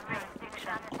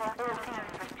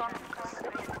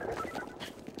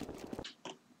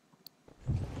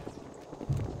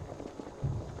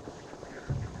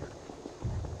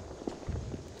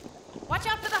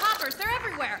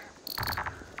 everywhere!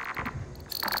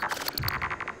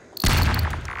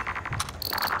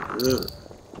 Ugh.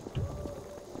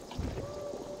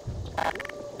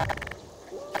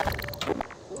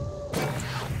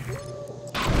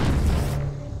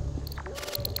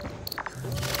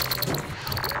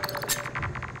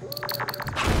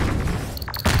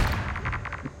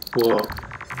 Whoa.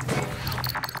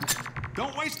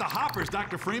 Don't waste the hoppers,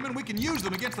 Dr. Freeman. We can use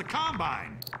them against the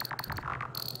Combine.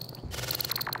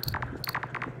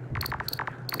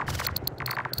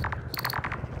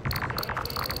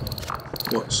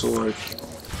 What, so like...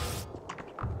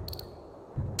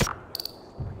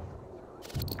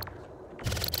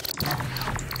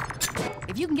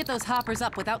 If you can get those hoppers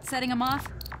up without setting them off,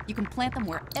 you can plant them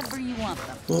wherever you want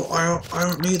them. Well, I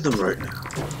don't need them right now.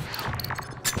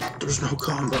 There's no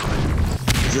Combine.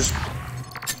 Just...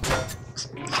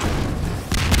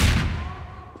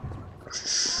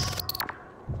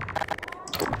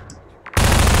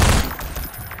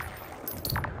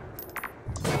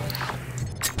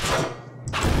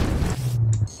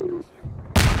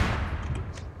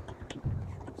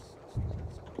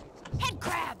 Head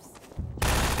crabs!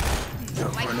 Yeah,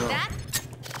 Like I know. that?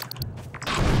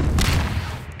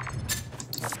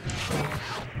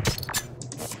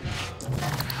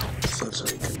 So that's how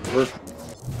you convert.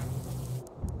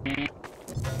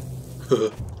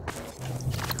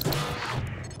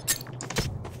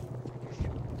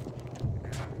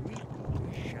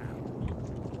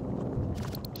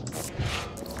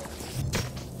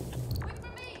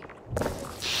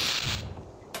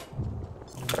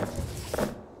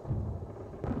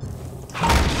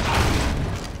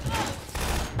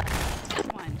 That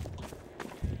one.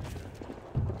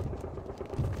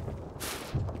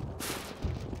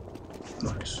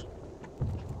 Nice.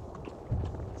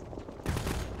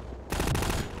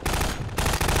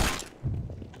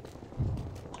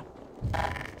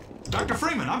 Dr.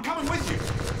 Freeman, I'm coming with you.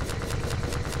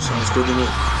 Sounds good to me.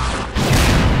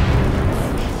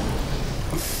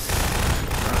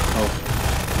 Oh.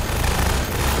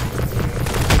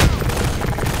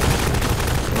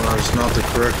 Well, it's not the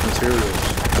correct materials.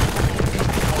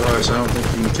 Guys, I don't think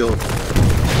you can kill it.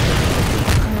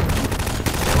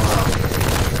 Wow.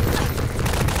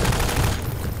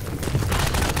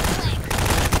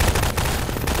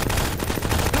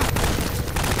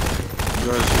 You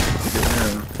guys get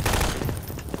in.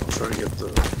 I'll try to get the...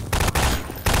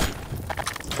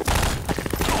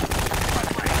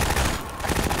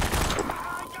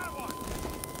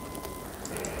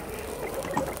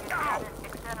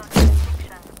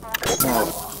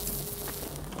 Oh.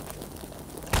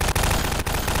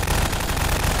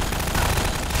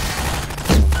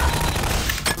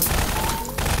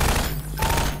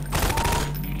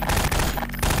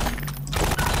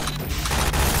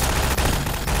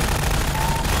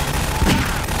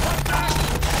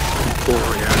 Poor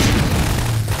reaction.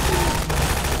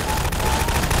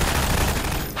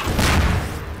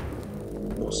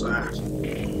 What's that?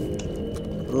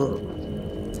 Oh.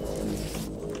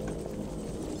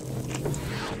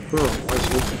 Oh, why is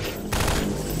it open?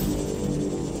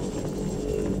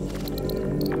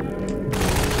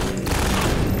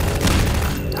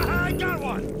 I got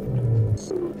one!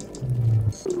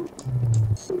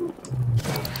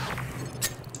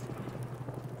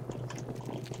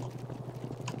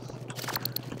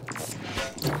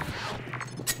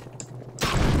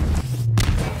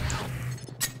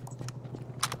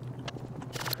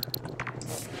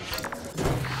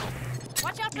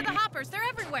 Watch out for the hoppers, they're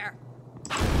everywhere!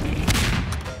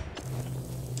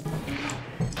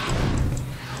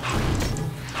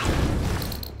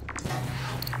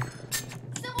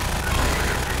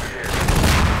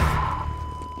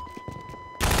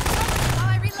 While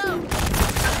I reload!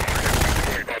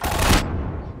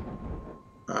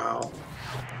 Ow.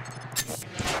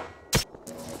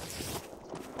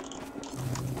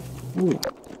 Ooh.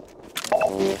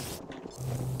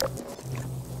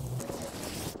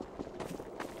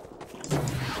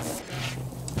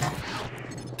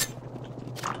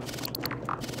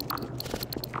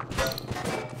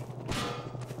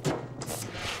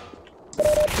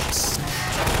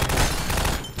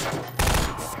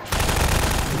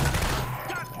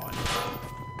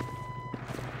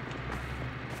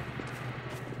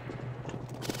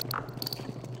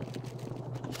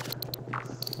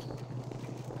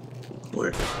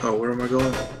 Wait. Oh, where am I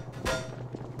going?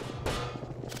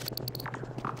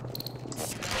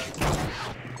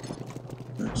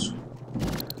 Nice.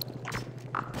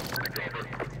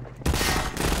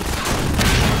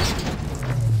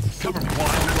 Cover me while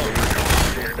I reload.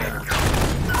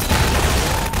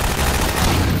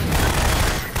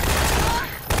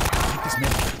 Take this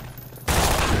med kit.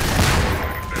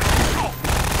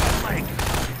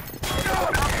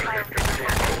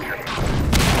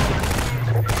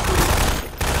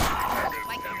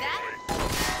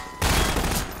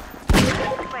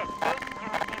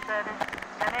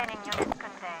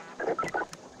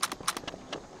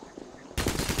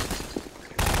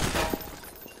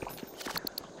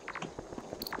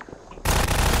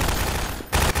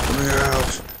 me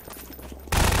out.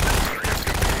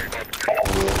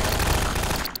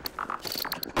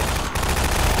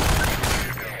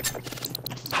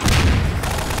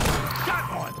 Got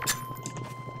one!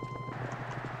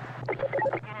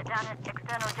 Unit down in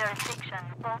external jurisdiction.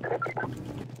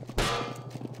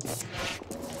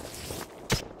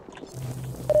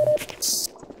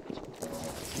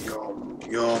 Yum,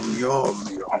 yum, yum,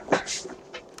 yum.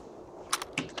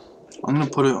 I'm gonna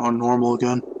put it on normal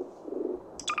again.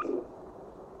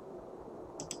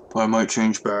 But I might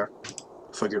change back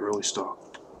if I get really stuck.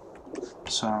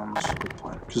 Sounds like a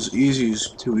plan. Because easy is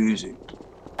too easy.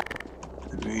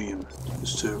 And medium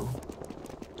is too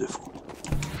difficult.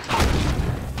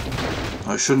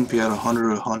 I shouldn't be at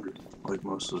 100 like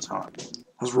most of the time.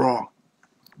 That's wrong.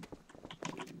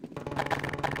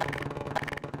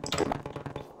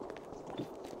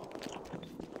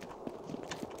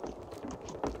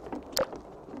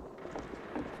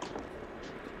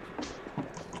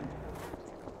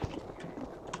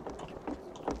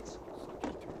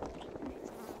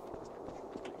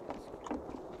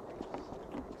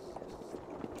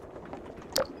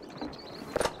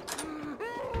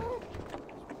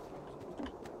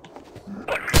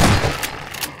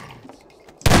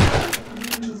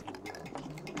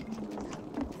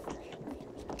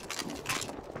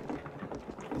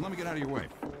 Let me get out of your way.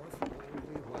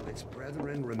 While its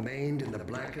brethren remained in the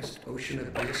blackest ocean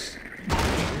abyss,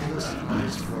 endless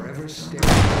eyes forever staring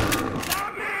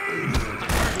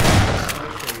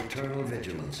for eternal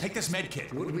vigilance. Take this med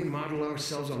kit. Would we model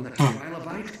ourselves on that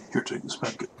trilobite? Here, take this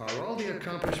med kit. Are all the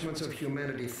accomplishments of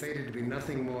humanity fated to be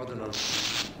nothing more than a...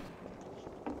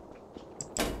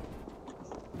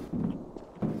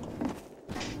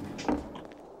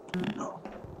 No.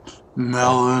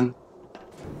 Melon.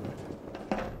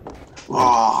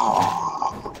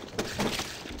 Ah.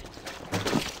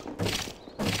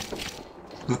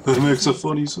 That makes a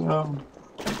funny sound.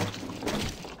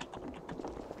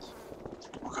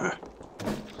 Okay.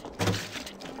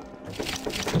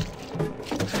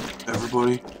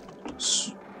 Everybody,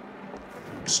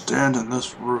 stand in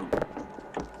this room.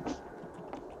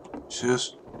 See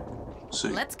this? See.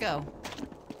 Let's go.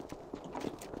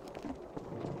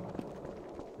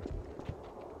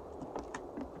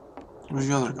 Where's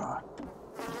the other guy?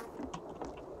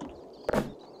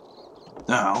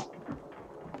 Now.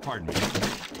 Pardon me.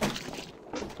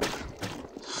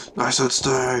 I said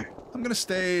stay. I'm gonna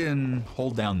stay and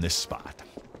hold down this spot.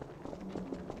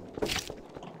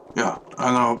 Yeah,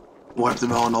 I'm gonna wipe the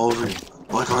melon all over you,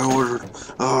 like I ordered.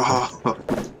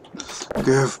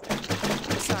 Give.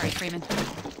 Sorry, Freeman.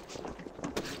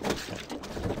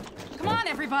 Come on,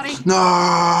 everybody.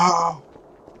 No!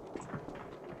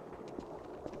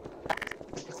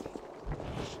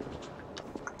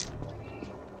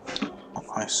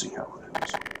 I see how it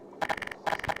is.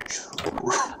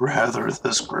 Rather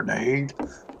this grenade?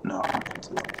 No, I can't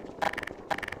do that.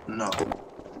 No.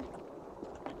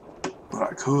 But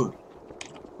I could.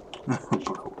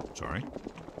 Sorry?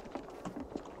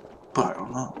 But I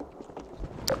don't know.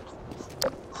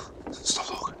 Stop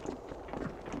looking.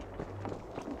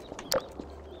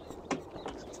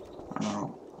 I don't know.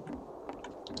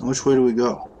 Which way do we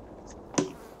go?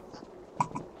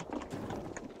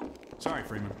 Sorry,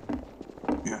 Freeman.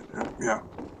 Yeah.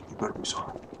 You better be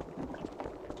sorry.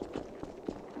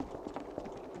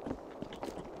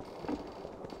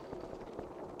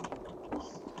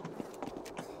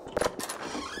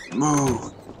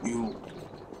 Move, you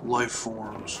life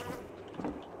forms.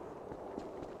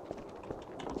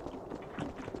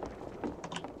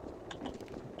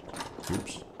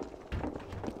 Oops.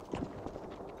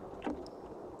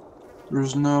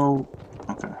 There's no...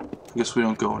 Okay. I guess we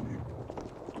don't go in here.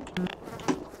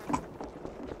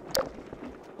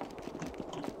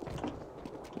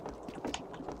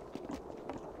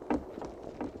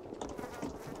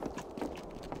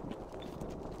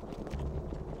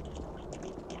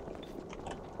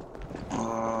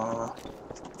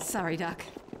 Sorry, Doc.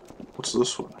 What's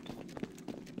this one?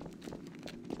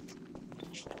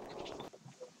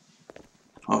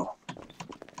 Oh.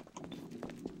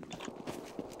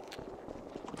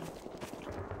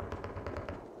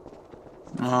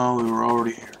 No, we were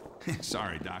already here.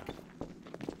 Sorry, Doc.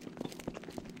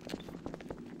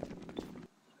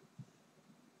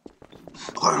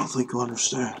 I don't think you'll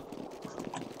understand.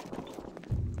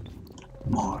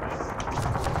 My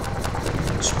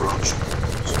instructions.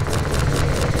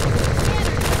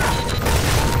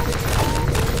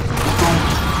 Don't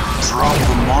drop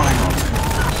the mine on me.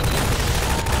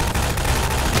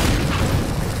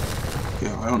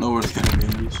 Yeah, I don't know where the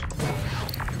enemy is.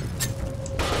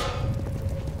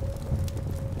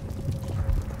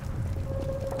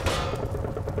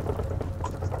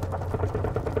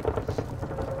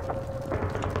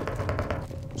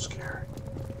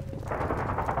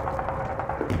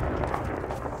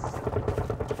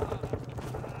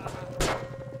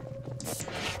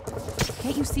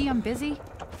 see I'm busy?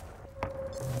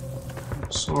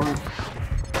 Sorry.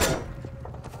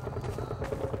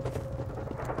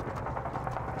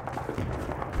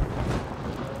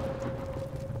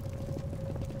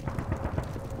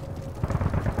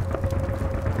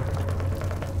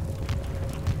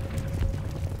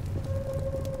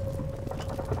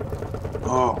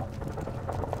 Oh.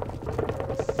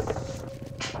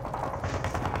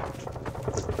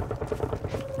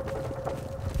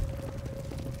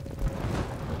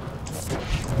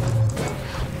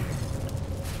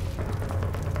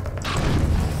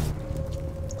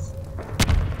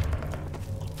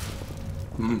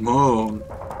 Moan.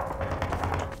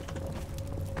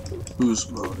 Who's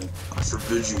moaning? I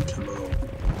forbid you to moan.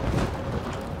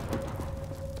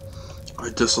 I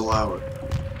disallow it.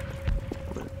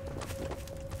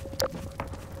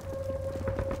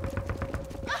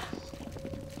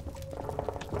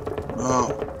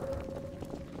 Oh.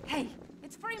 Hey,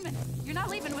 it's Freeman. You're not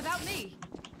leaving without me.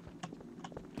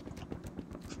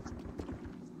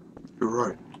 You're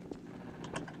right.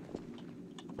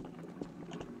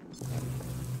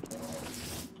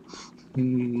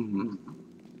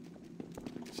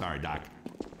 Sorry, Doc.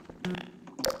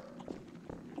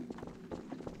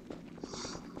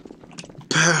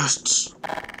 Pests.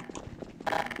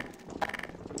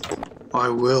 I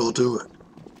will do it.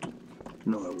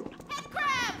 No, I won't.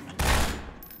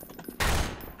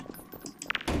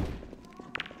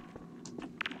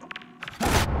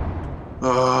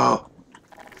 Oh.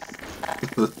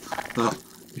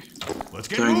 Let's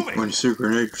get moving. When you see a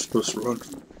grenade, you're supposed to run.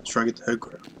 Let's try and get the head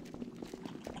crab.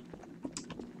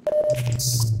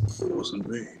 It wasn't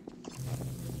me.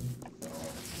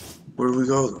 Where do we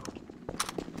go, though?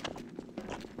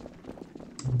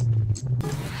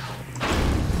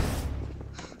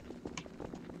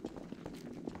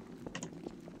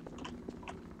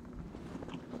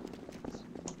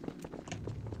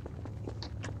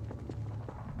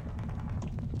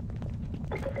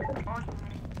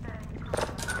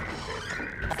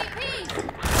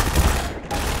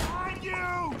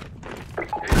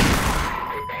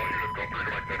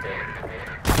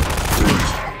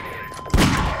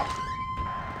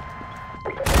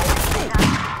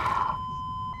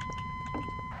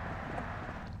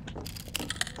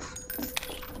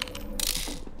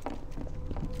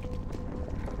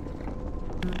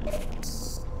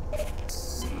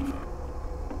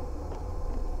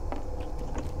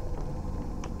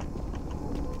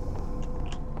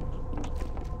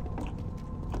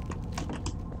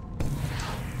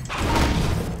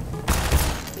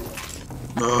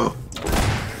 No.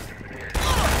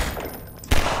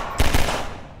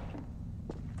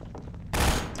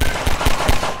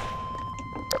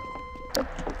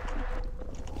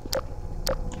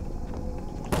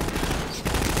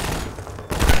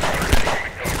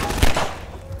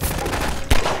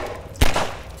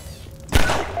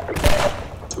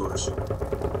 Tours.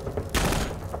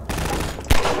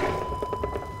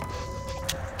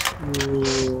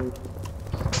 Whoa.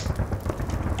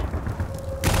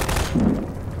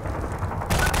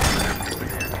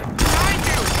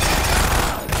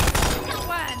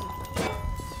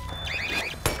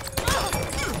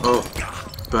 Oh,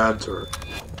 bad turret.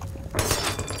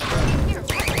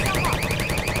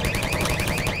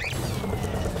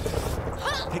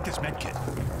 Take this med kit.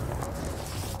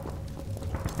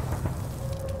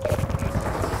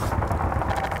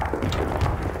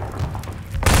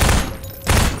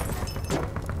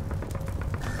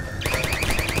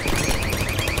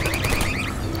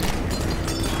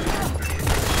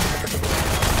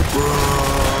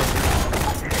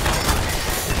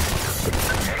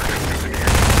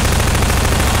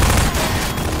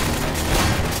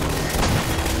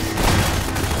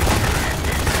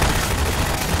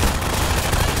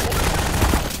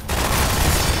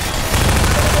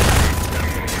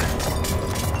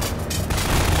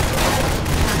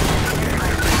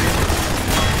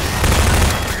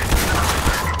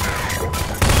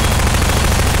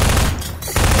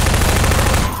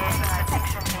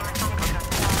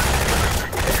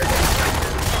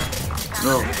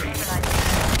 No.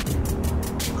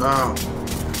 Oh.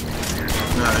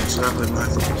 Not exactly my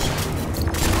thoughts.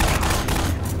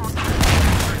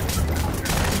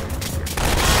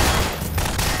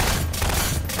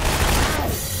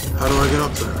 How do I get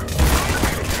up there?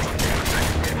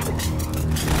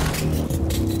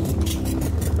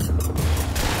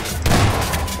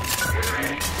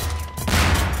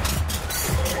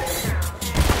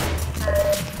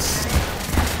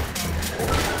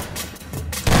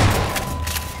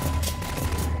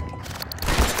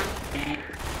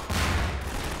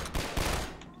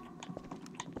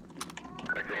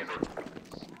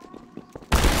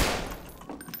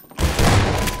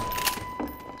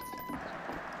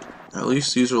 At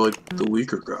least these are like the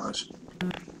weaker guys.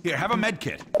 Here, have a med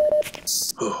kit.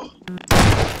 Oh.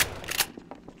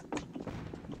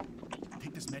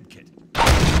 Take this med kit.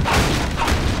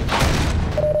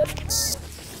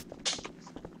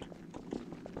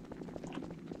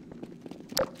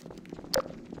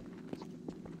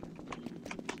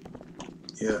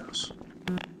 Yes.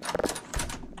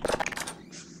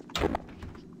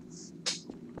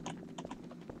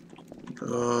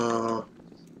 Oh.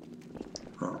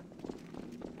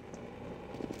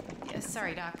 Yeah,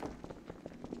 sorry, Doc.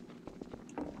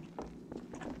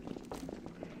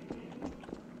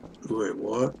 Wait,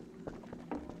 what?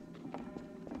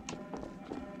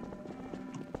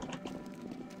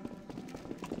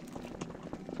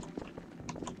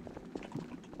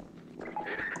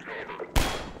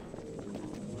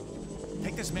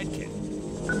 Take this med kit.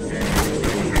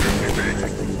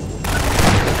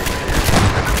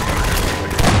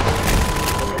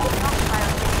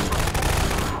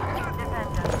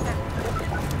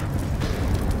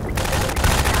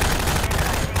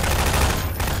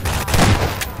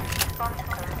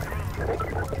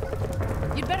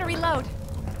 You'd better reload.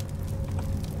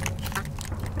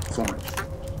 Fine.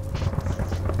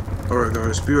 Alright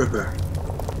guys, be right back.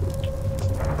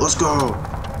 Let's go!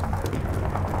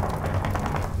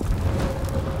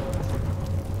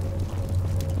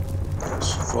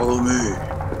 Yes, follow me.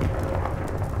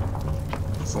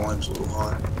 The volume's a little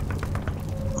high.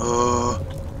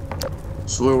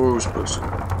 So where were we supposed to go?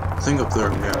 I think up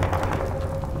there, yeah.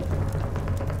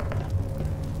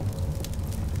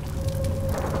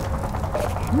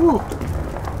 Woo!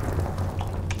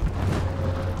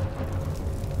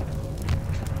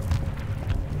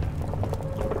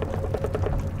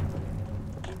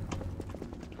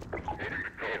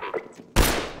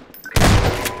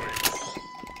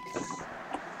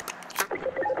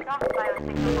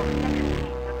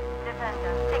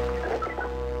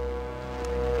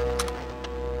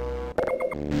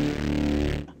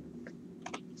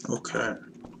 Okay.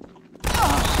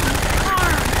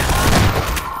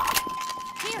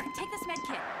 Here, take this med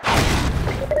kit.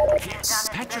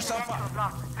 Patch yourself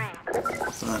up.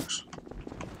 Thanks.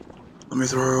 Let me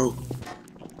through.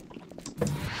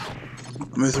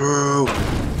 Let me through.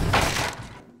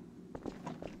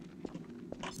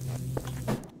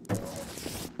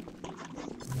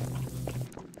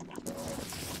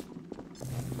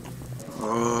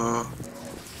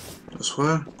 This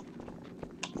way?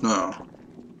 No.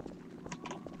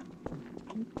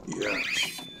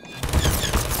 Yes.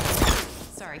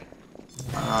 Sorry.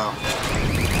 Ow.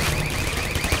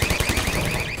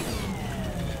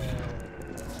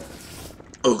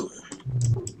 Ugly.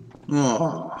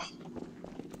 Oh.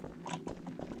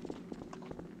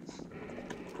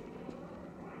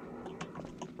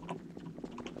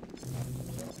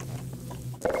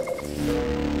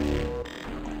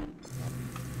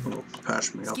 Oh,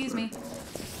 patch me up. Excuse me.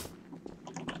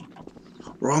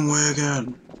 Wrong way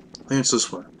again. I think it's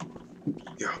this way.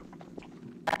 Yeah.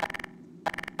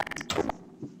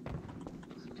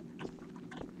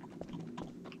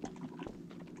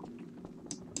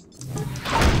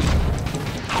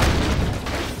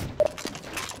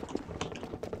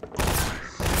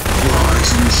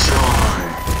 Rise and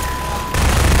shine.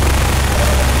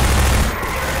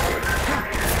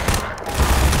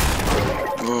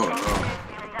 Oh no.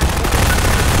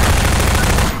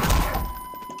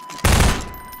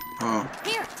 Oh.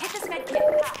 Here, take this med kit.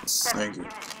 Thank you.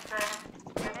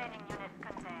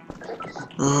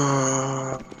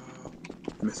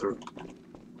 Let me through.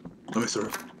 Let me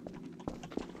through.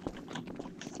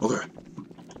 Okay.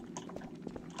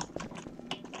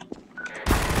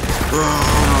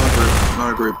 Oh,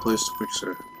 not a great place to fix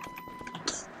it.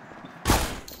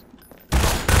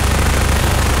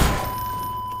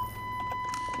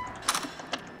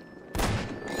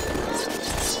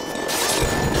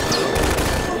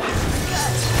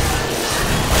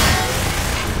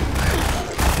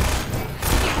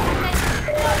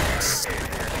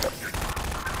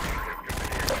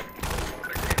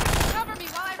 Cover me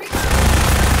while I reach.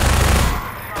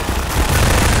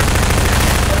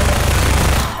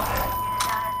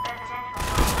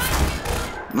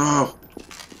 No.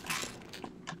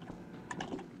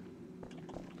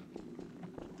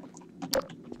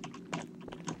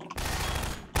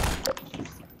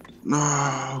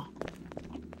 No.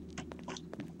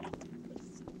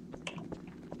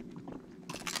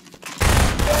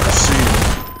 I see it.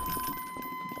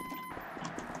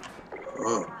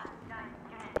 Oh.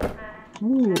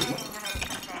 Ooh.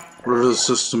 What are the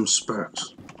system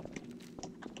specs?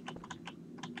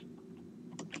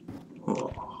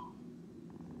 Oh.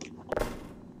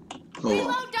 Oh.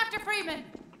 Reload, Dr. Freeman!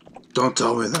 Don't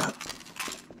tell me that.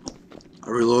 I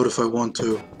reload if I want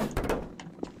to.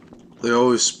 They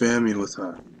always spam me with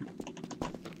that.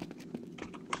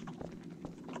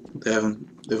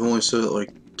 They've only said it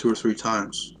like 2 or 3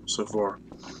 times so far.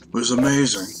 It was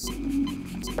amazing.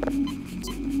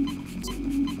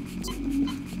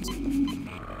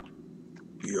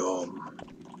 Yum.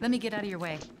 Let me get out of your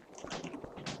way.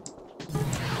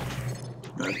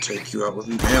 I'm gonna take you out with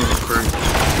an ammo crate.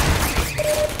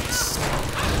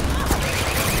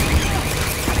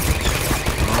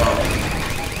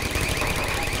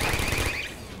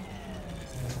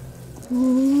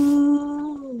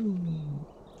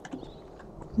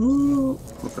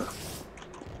 Okay.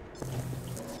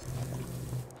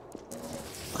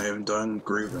 I am done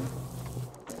grieving.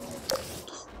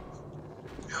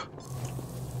 Yeah.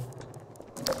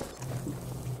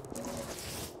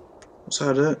 Is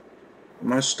that it?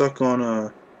 Am I stuck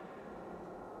on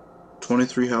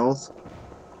 23 health?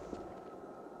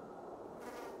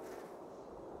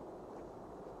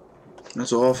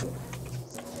 That's awful.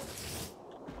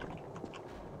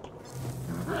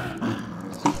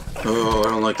 Oh, I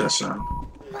don't like that sound.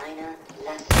 Minor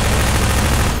less.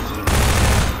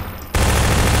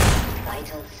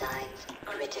 Vital signs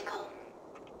critical.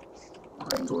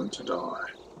 I'm going to die.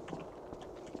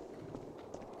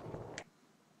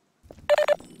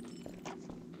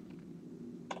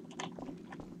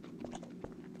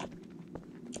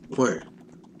 Wait.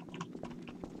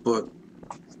 But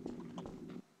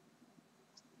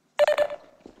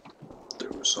there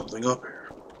was something up here.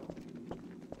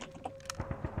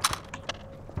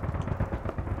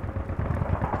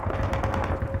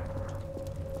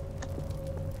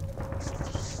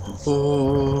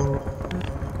 Oh.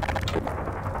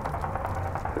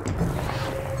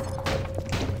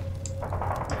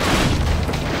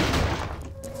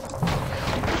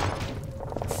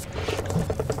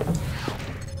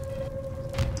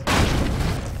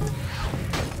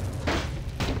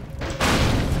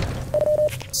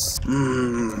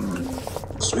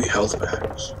 Sweet health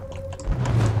bags.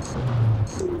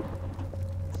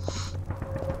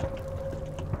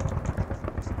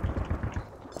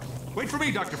 Wait for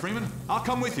me, Dr. Freeman. I'll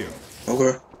come with you.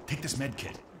 Okay. Take this med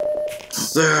kit.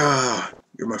 There.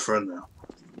 You're my friend now.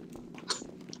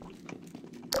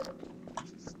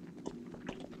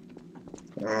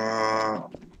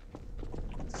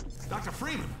 Dr.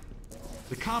 Freeman,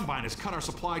 the Combine has cut our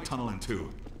supply tunnel in 2.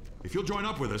 If you'll join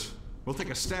up with us, we'll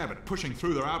take a stab at pushing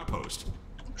through their outpost.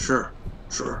 Sure.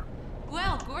 Sure.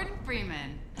 Well, Gordon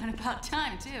Freeman. And about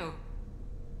time, too.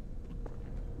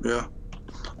 Yeah.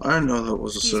 I didn't know that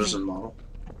was a Excuse citizen me. model.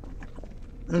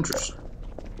 Interesting.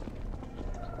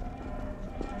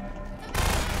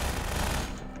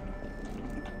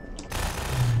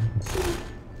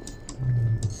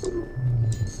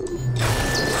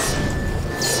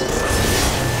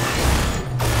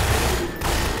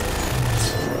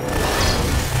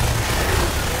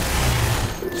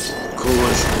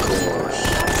 Collision course.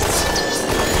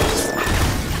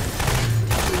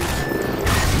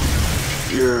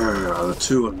 Yeah, the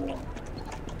 2-in-1.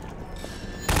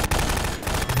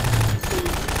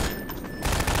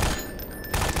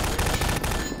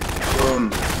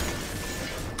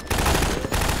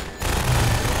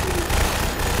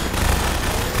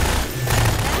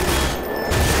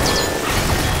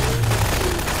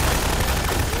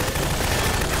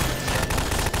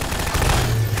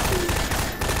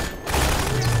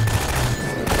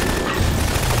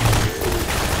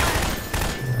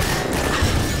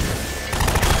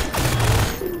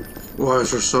 Why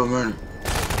is there so many? I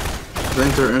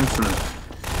think they're infinite.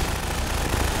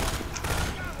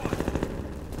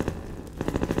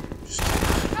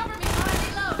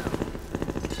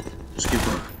 Just keep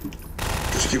running.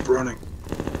 Just keep running.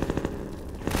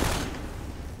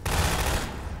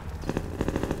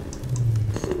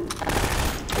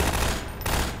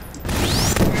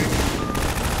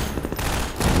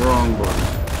 Wrong button.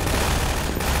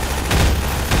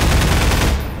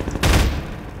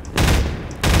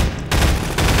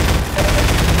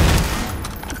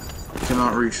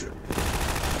 Cannot reach it.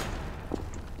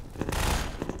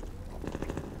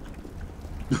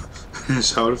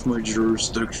 It's out of my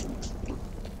jurisdiction.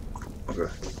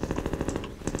 Okay.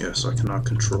 Yes, I cannot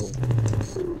control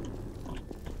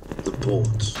the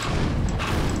bullets.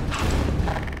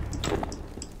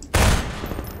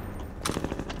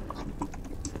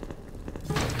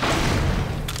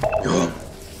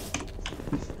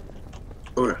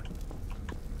 Okay.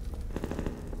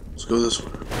 Let's go this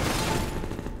way.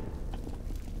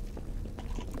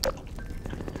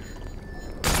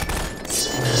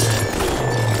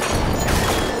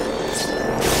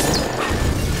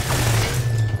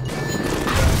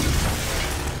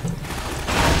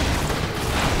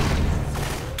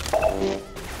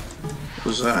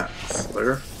 was that?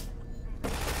 Flare?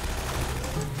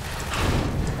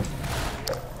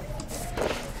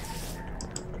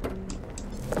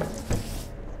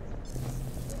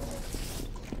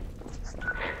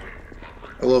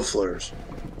 I love flares.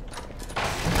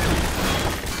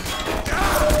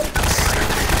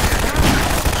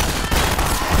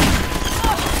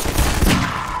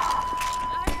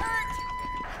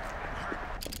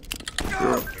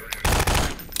 Girl.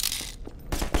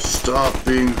 Stop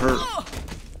being hurt.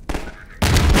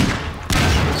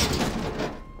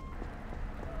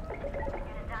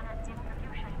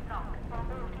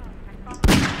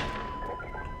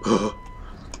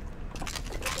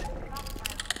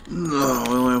 No, I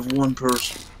only have one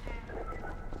person.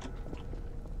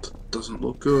 Doesn't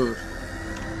look good.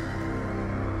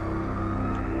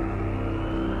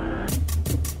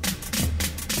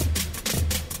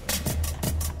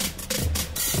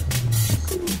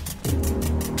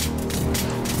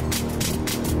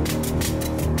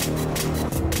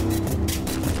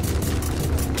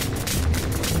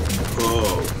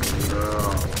 Oh,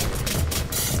 no.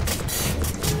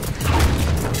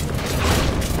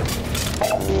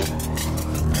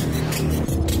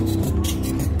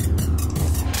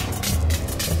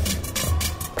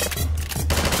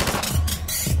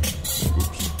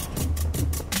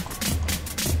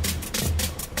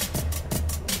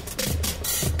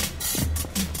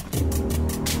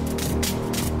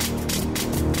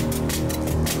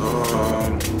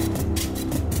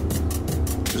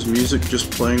 Is music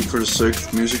just playing for the sake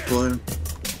of music playing?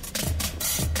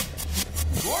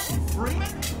 Gordon Freeman?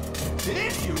 It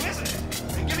is you, isn't it?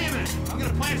 Hey, give me a minute. I'm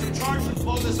gonna plant some charges and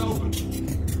blow this open.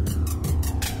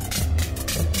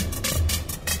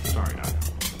 Sorry, Doc.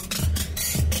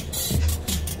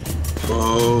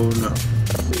 Oh no.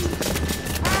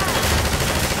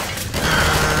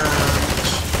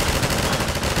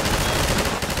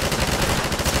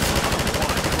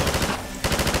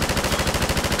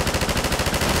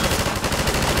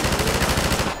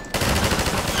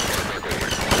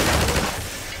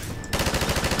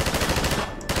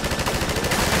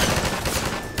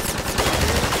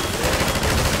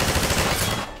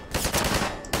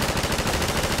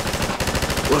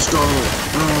 Let's go.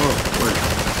 No, wait.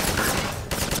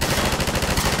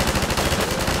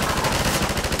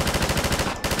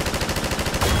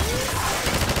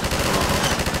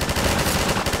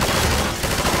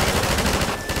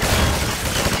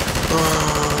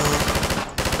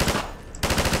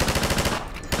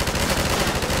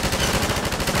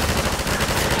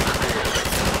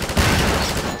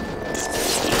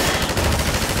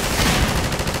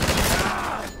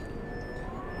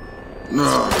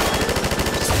 No.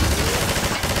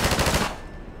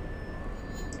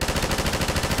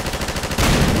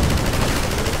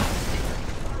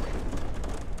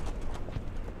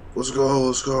 Let's go,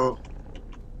 let's go.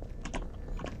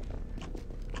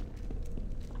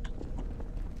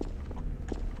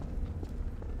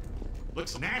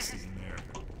 Looks nasty in there.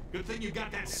 Good thing you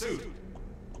got that suit.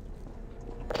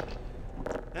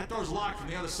 That door's locked from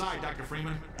the other side, Dr.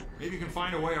 Freeman. Maybe you can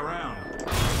find a way around.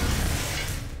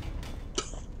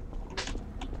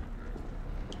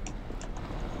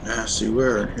 Nasty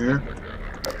where in here?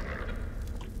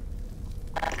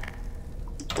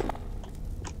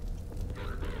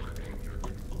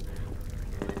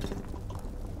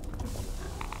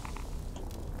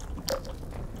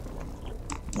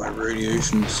 My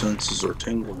radiation senses are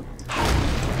tingling.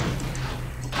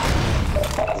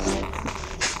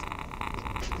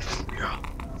 Yeah.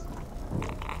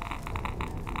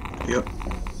 Yep.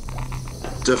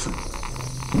 Definitely.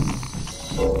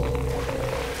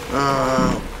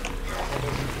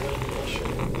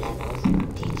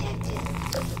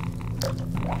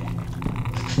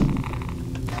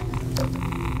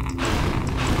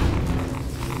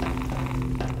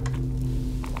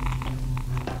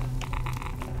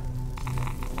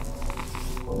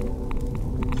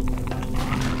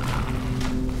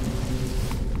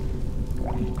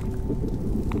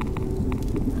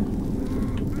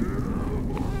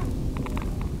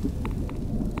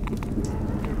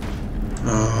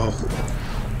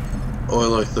 Oh, I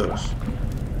like those.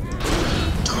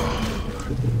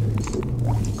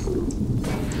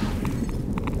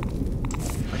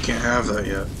 I can't have that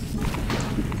yet.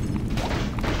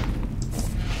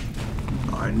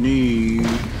 I need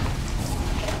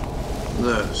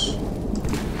this,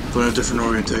 but in a different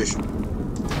orientation.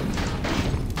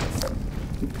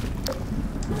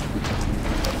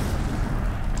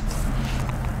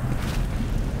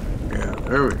 Yeah,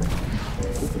 there we go.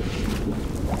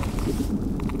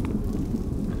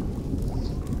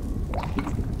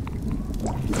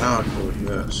 Now I can go with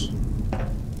this.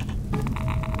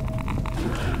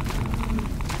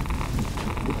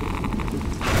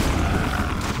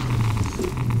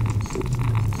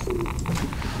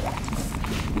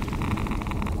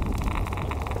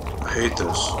 hate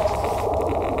this.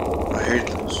 I hate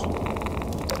this.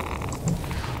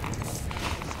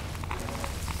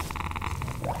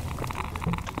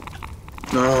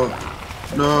 No.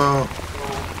 No.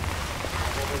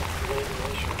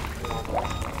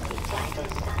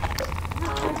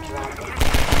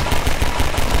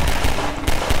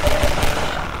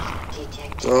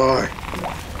 Die.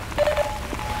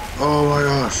 Oh my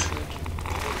gosh.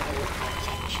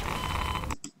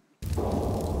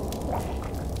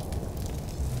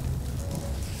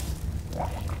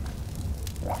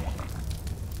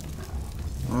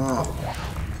 Oh.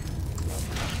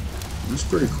 That's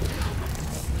pretty cool.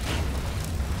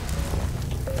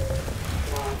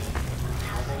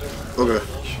 Okay.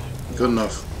 Good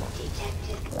enough.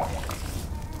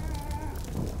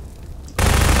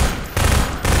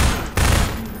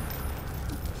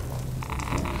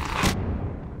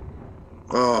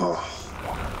 Oh.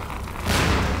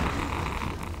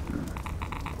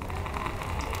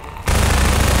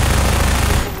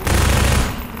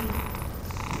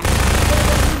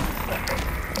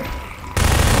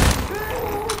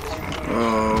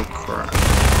 Oh, crap.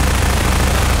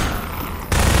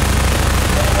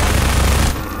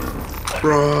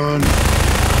 Run.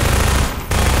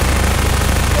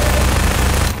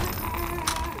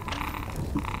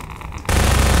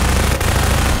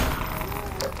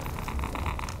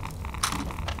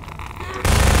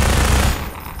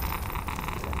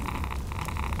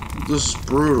 This is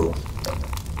brutal.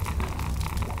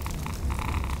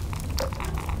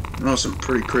 You know, some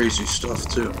pretty crazy stuff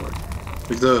too.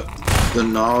 Like the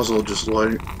nozzle just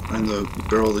lighting and the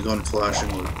barrel of the gun flashing,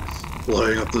 like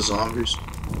lighting up the zombies.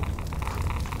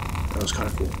 That was kind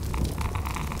of cool.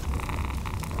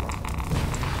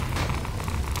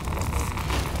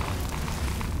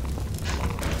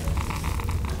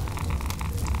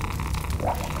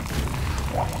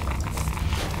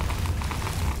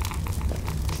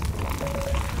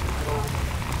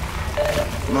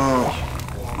 No.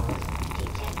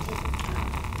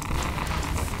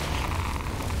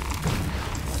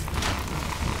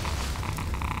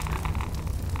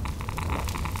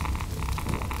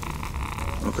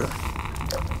 Okay.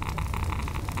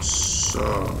 So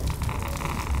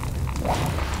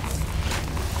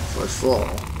if I fall,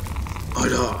 I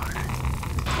die.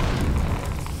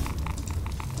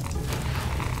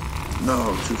 No,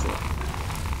 too far.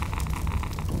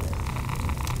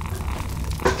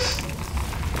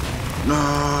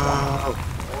 No.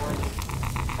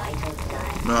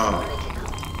 No.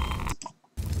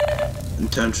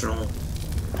 Intentional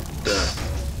death.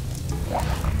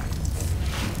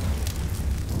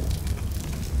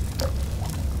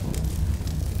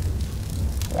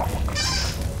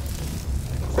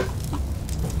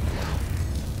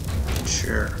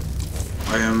 Chair.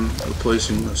 I am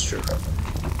replacing this chair.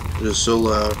 It is so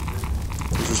loud.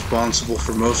 It's responsible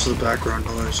for most of the background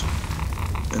noise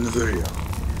in the video.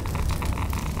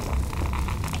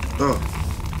 Oh.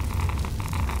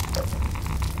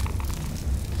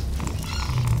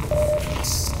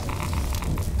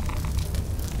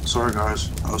 Sorry guys,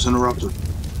 I was interrupted.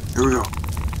 Here we go.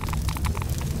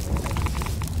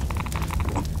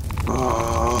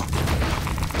 Oh.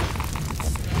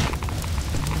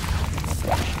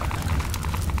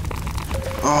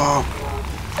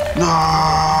 No.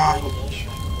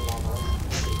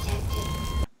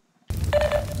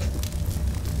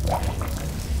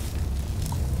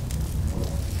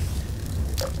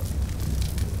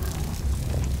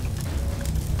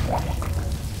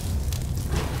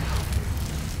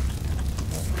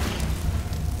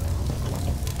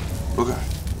 Okay.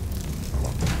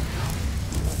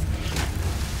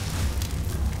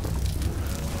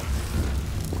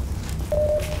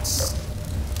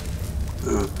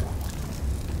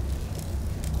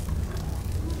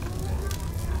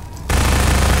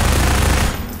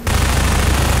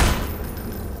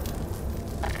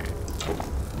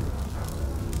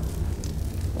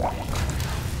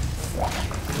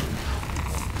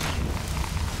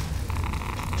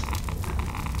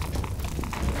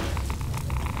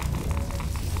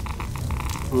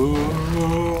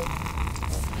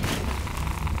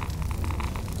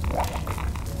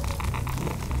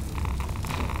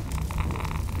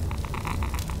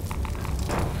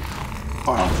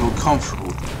 I don't feel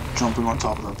comfortable jumping on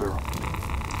top of that barrel.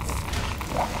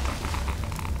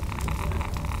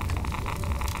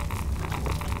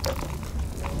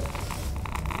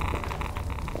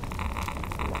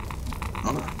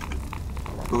 Okay.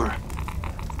 Okay.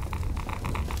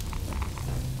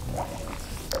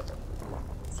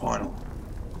 Final.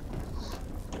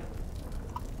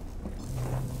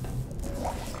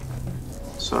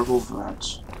 Several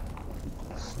vents.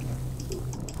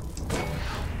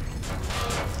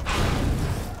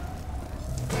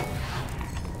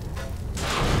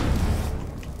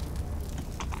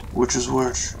 Which is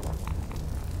which?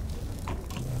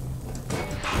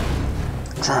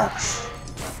 Trash.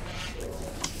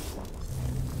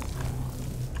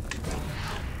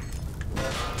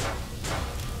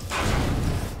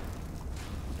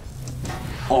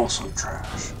 Also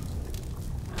trash.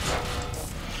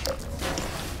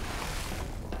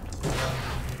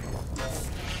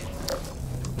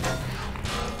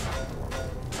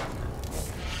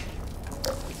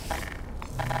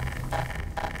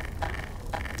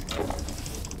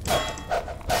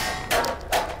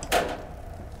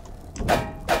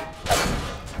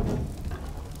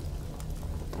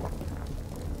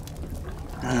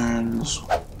 And this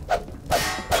one.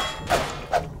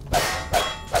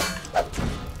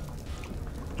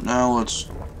 Now let's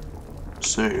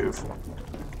save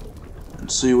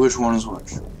and see which one is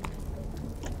which.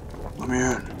 Let me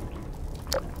in.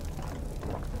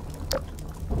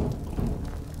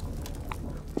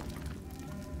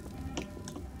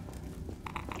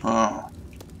 Oh,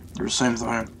 they're the same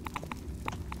thing.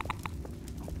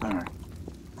 Dang.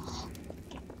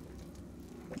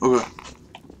 Okay.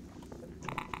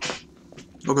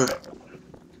 Okay.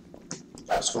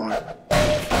 That's fine.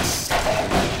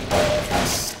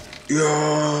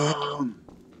 Yeah.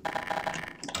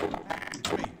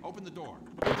 It's me. Open the door.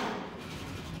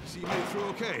 See, you made it through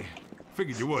okay.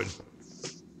 Figured you would.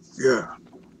 Yeah.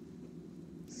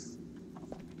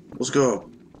 Let's go.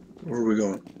 Where are we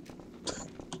going?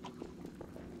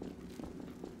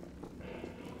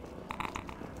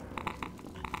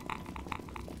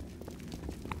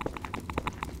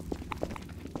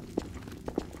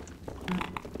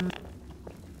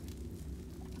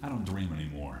 I don't dream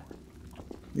anymore.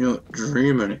 You don't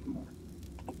dream anymore.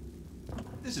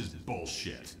 This is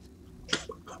bullshit.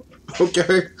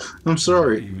 Okay, I'm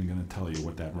sorry. I'm not even gonna tell you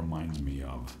what that reminds me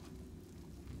of.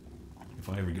 If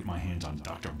I ever get my hands on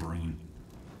Dr. Breen,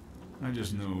 I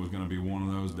just knew it was gonna be one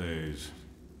of those days.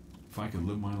 If I could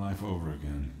live my life over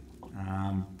again.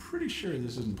 I'm pretty sure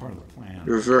this isn't part of the plan.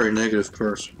 You're a very negative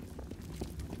person.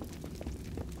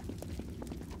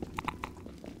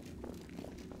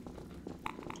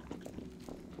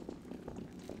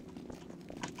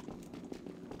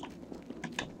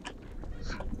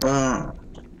 Ah.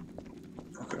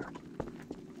 Okay.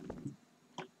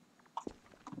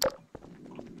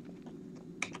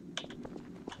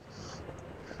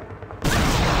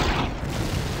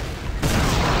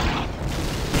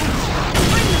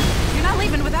 You're not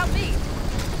leaving without me.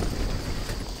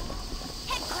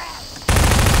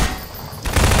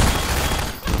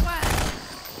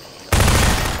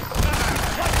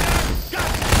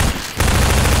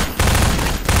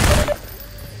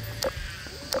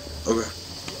 Okay.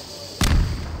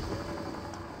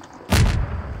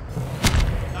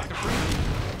 Dr. Freeman,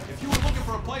 if you were looking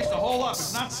for a place to hole up,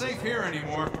 it's not safe here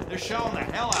anymore. They're shelling the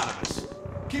hell out of us.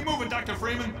 Keep moving, Dr.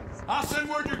 Freeman. I'll send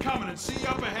word you're coming and see you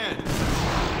up ahead.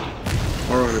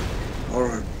 Alright.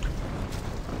 Alright.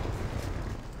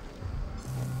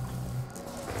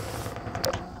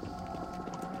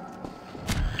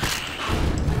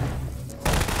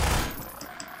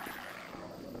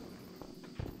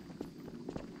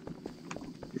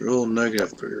 You're a little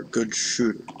negative, but you're a good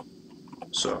shooter.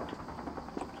 So,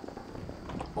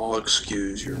 I'll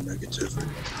excuse your negativity.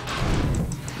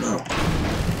 No.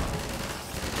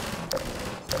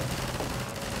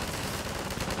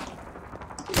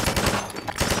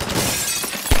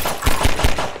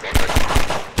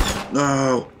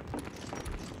 No!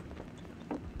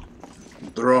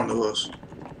 They're on to us.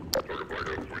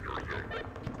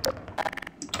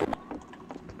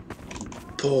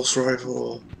 Pulse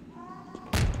rifle.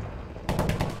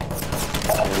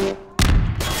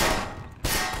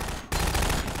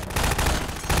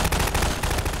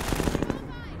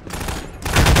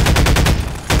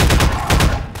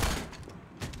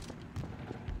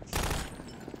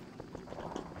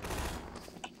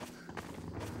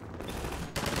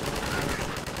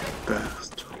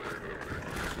 Bathtub.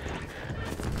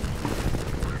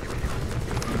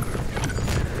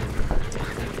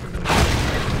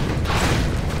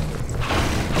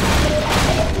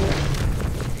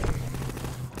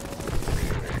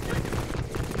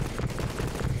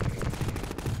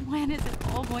 When is it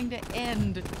all going to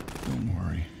end? Don't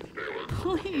worry.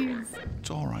 Please. It's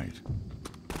all right.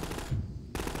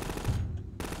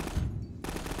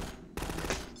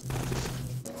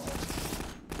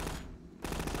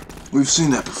 We've seen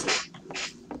that before.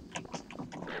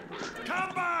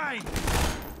 Combine!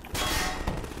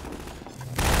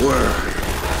 Where?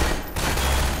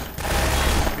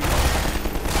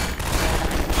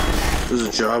 There's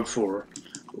a job for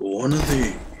one of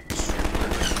these.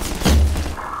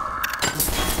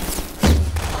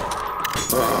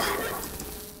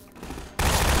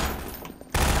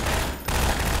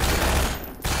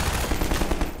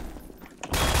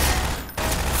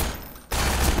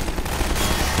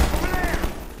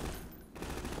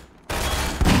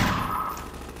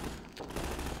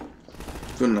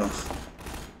 Good enough.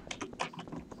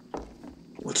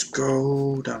 Let's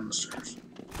go down the stairs.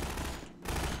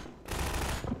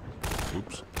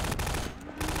 Oops.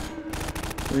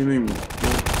 What do you mean?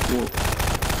 Whoa.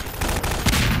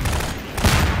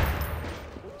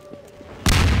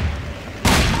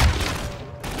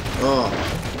 Oh.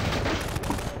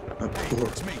 My poor.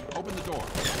 It's me. Open the door.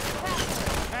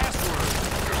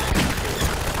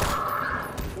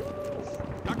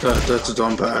 That's a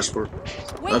dumb password.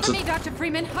 Wait for me, Dr.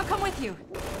 Freeman. I'll come with you.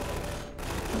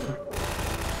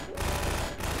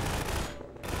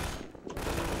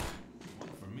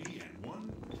 For me and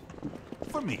one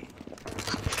for me.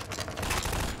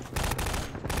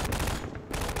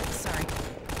 Sorry.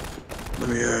 Let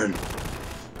me in.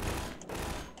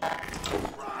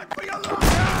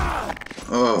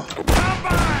 Oh.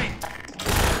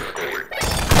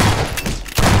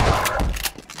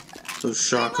 Those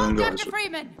shotgun guys Dr.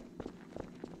 Freeman.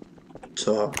 are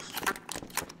tough.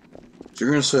 If you're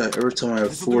gonna say that every time I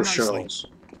have 4 shells,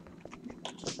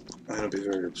 I'm gonna be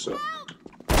very upset.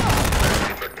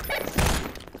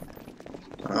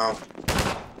 Ow.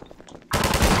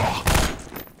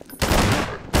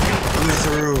 Let me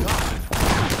through.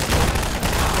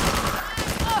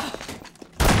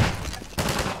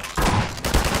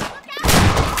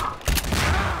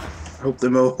 I hope they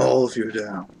mow all of you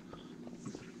down.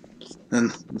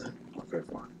 And okay,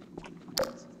 fine.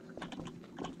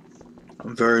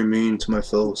 I'm very mean to my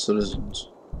fellow citizens.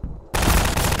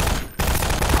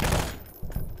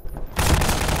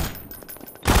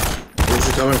 Where's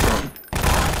it coming from?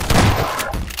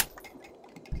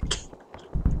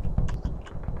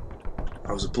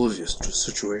 I was oblivious to the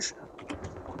situation.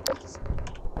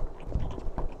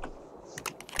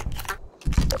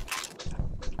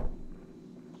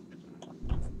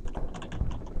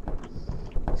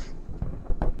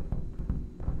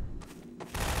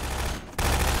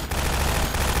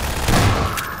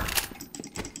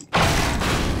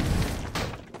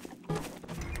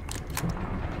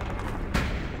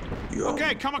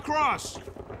 Okay, come across.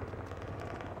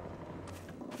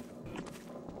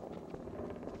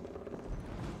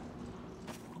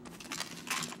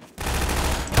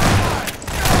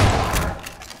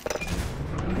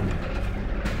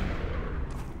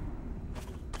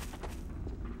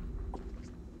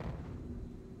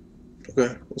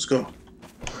 Okay, let's go.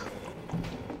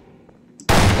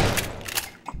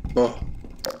 Oh.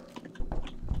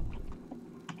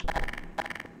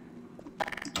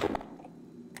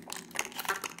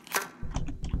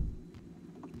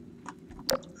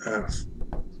 F.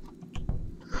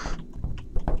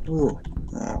 Ooh.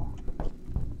 Oh.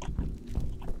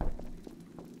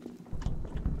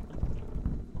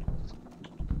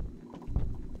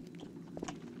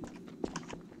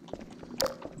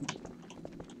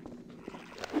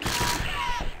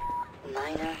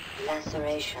 Minor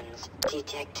lacerations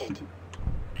detected.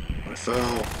 I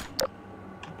fell.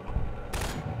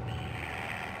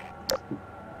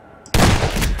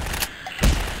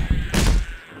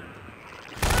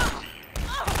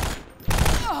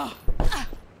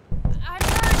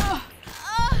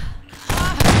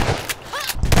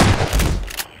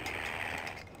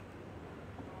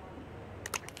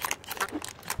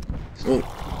 Oh.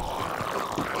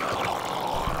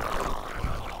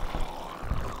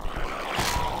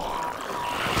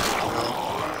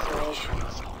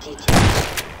 Lacerations detected.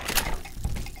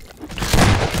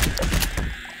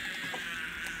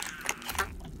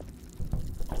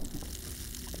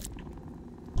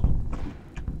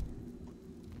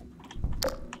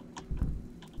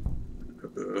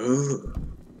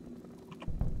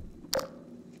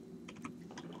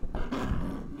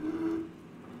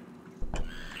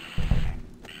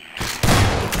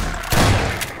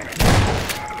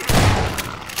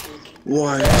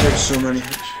 Why it takes so many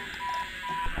hits?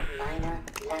 Minor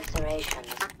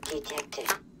lacerations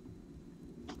detected.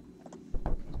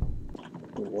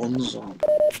 One zombie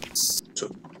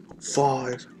took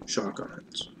 5 shotgun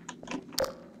hits.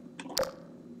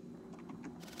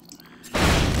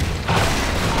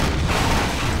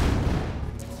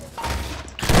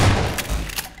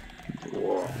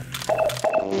 Whoa.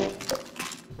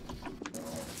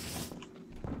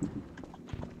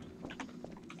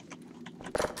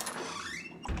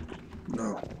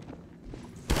 No.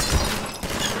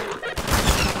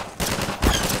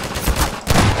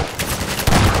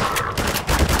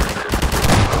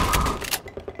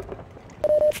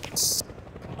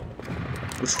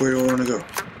 Which way do I want to go?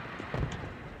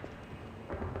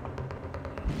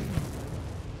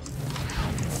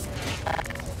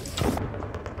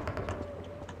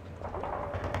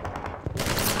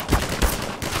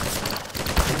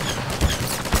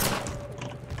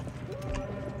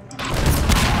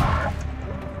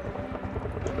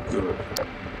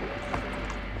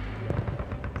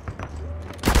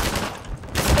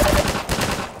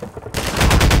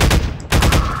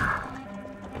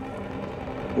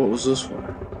 What was this for?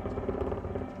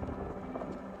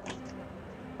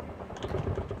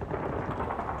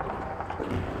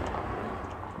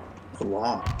 A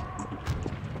lock.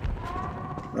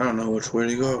 I don't know which way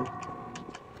to go.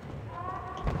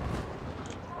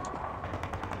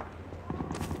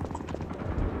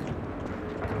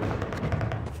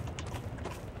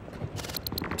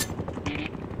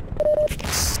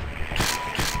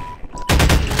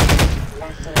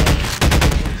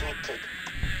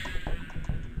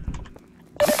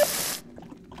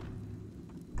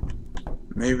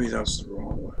 Maybe that's the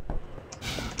wrong way.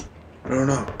 I don't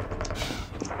know.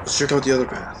 Let's check out the other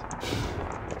path.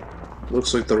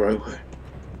 Looks like the right way.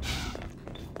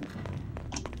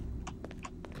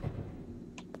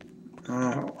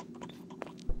 Oh.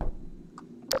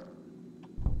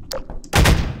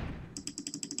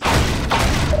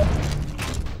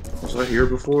 Was I here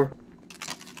before?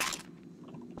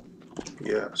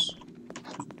 Yes.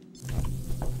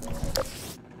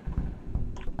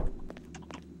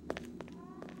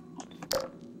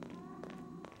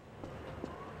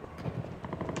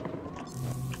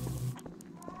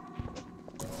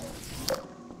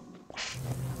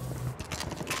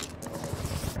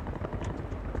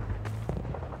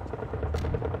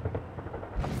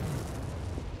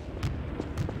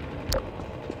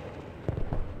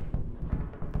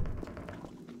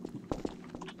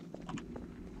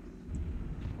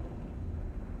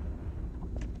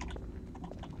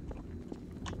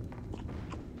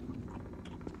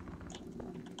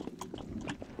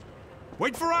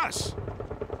 Wait for us!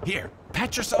 Here,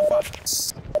 patch yourself up.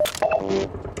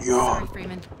 Sorry,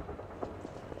 Freeman.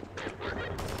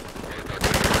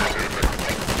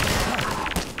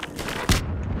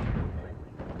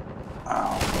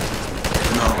 Ow.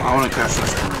 No, I want to catch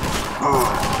those turtles.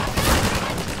 Oh.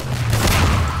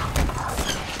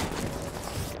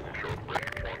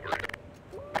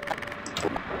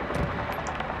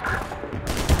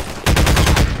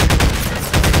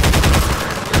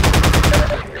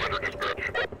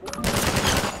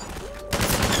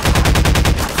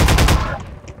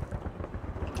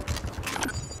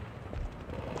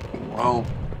 Well,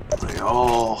 they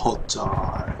all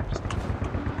died.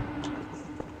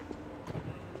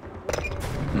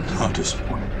 Not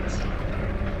disappointed.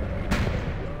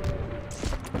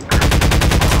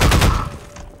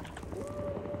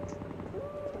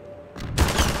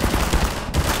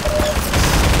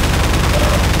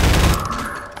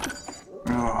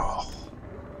 Oh,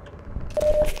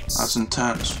 that's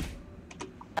intense.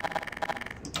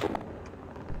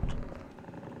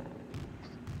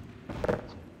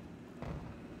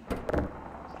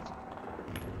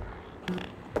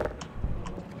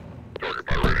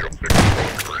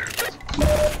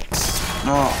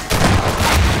 No.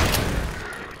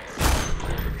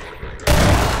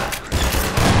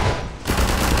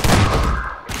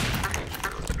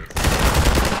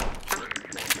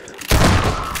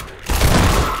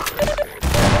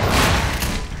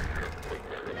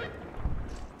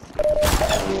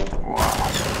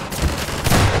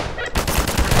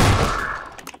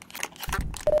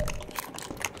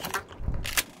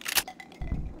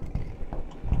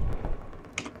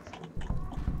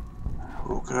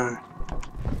 Okay.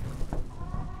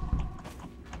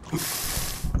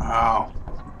 Ow.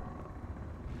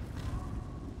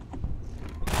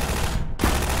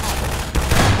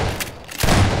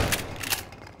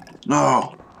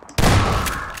 No.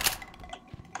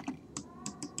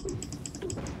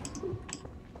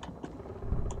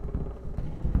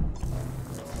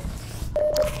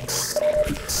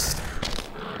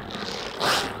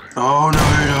 Oh, no,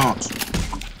 you don't.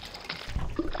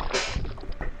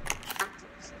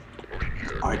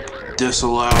 I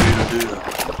disallow you to do that.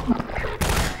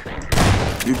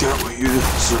 You get what you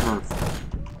deserve.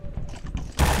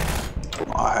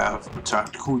 I have a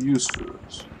tactical use for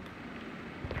this.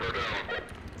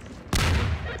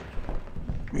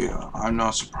 Yeah, I'm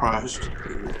not surprised.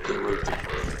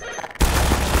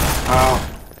 Ow.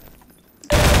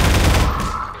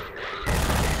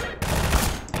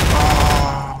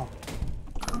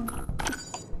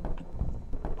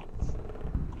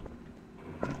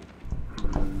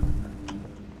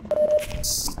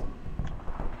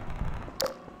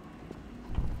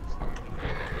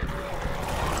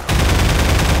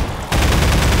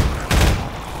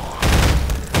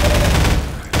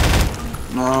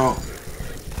 No.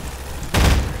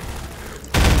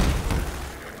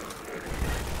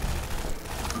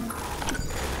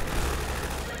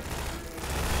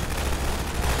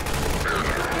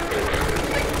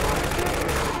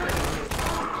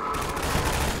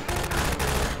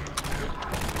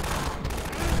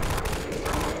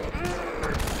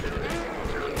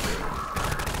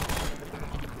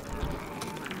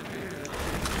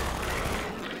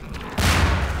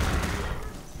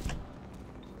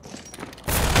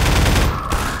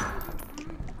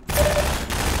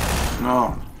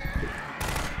 No.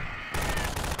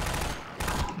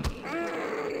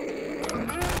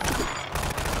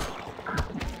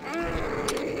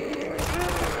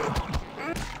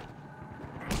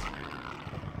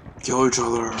 Kill each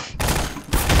other.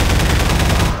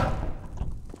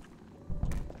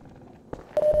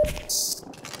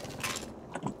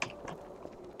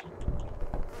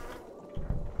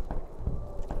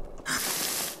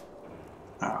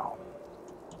 Ow.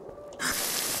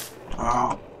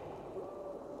 Ow.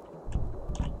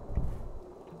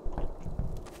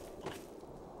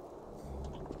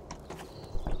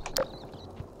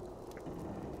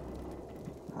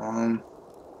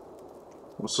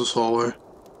 What's this hallway?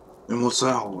 And what's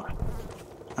that hallway?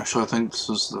 Actually, I think this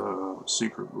is the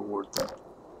secret reward thing.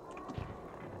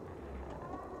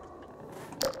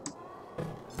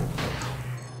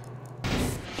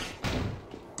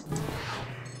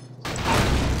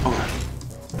 Okay.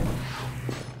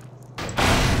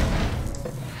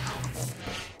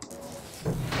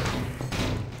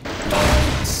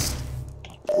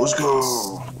 Let's go.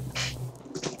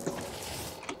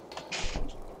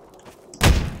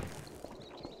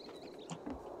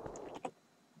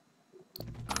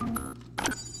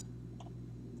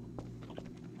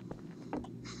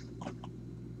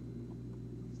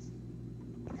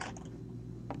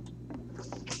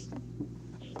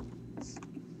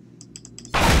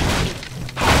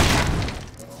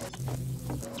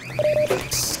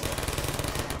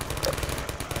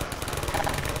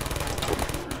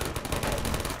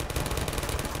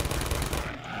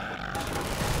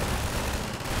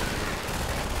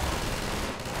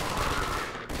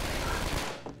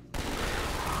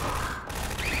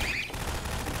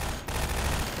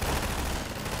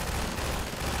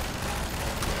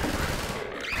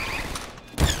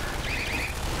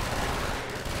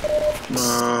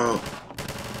 No.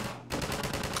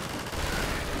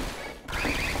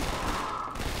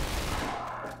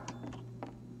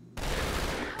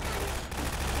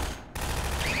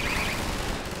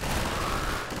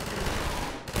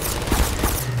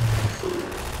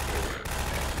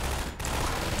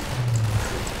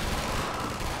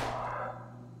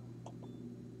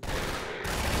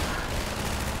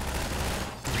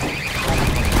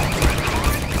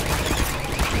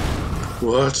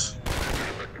 What?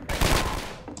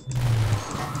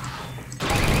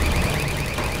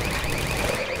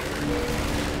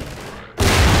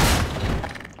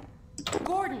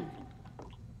 Gordon!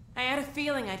 I had a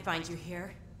feeling I'd find you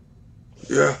here.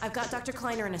 Yeah. I've got Dr.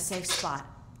 Kleiner in a safe spot.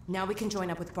 Now we can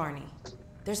join up with Barney.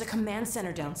 There's a command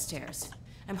center downstairs.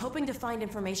 I'm hoping to find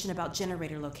information about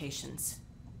generator locations.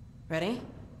 Ready?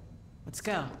 Let's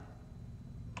go.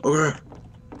 Okay.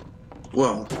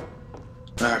 Well,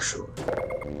 actually.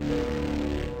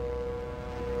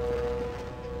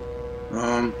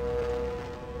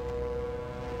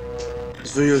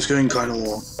 This video is getting kind of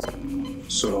long,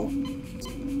 so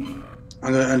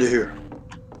I'm gonna end it here.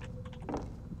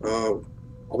 I'll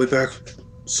be back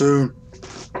soon.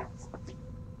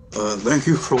 Thank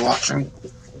you for watching.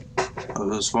 It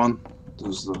was fun.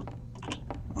 This is the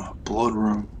blood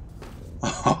room.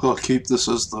 I'll keep this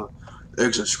as the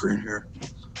exit screen here.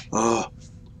 Yeah.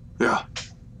 Alright,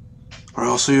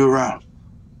 I'll see you around.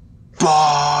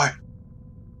 Bye!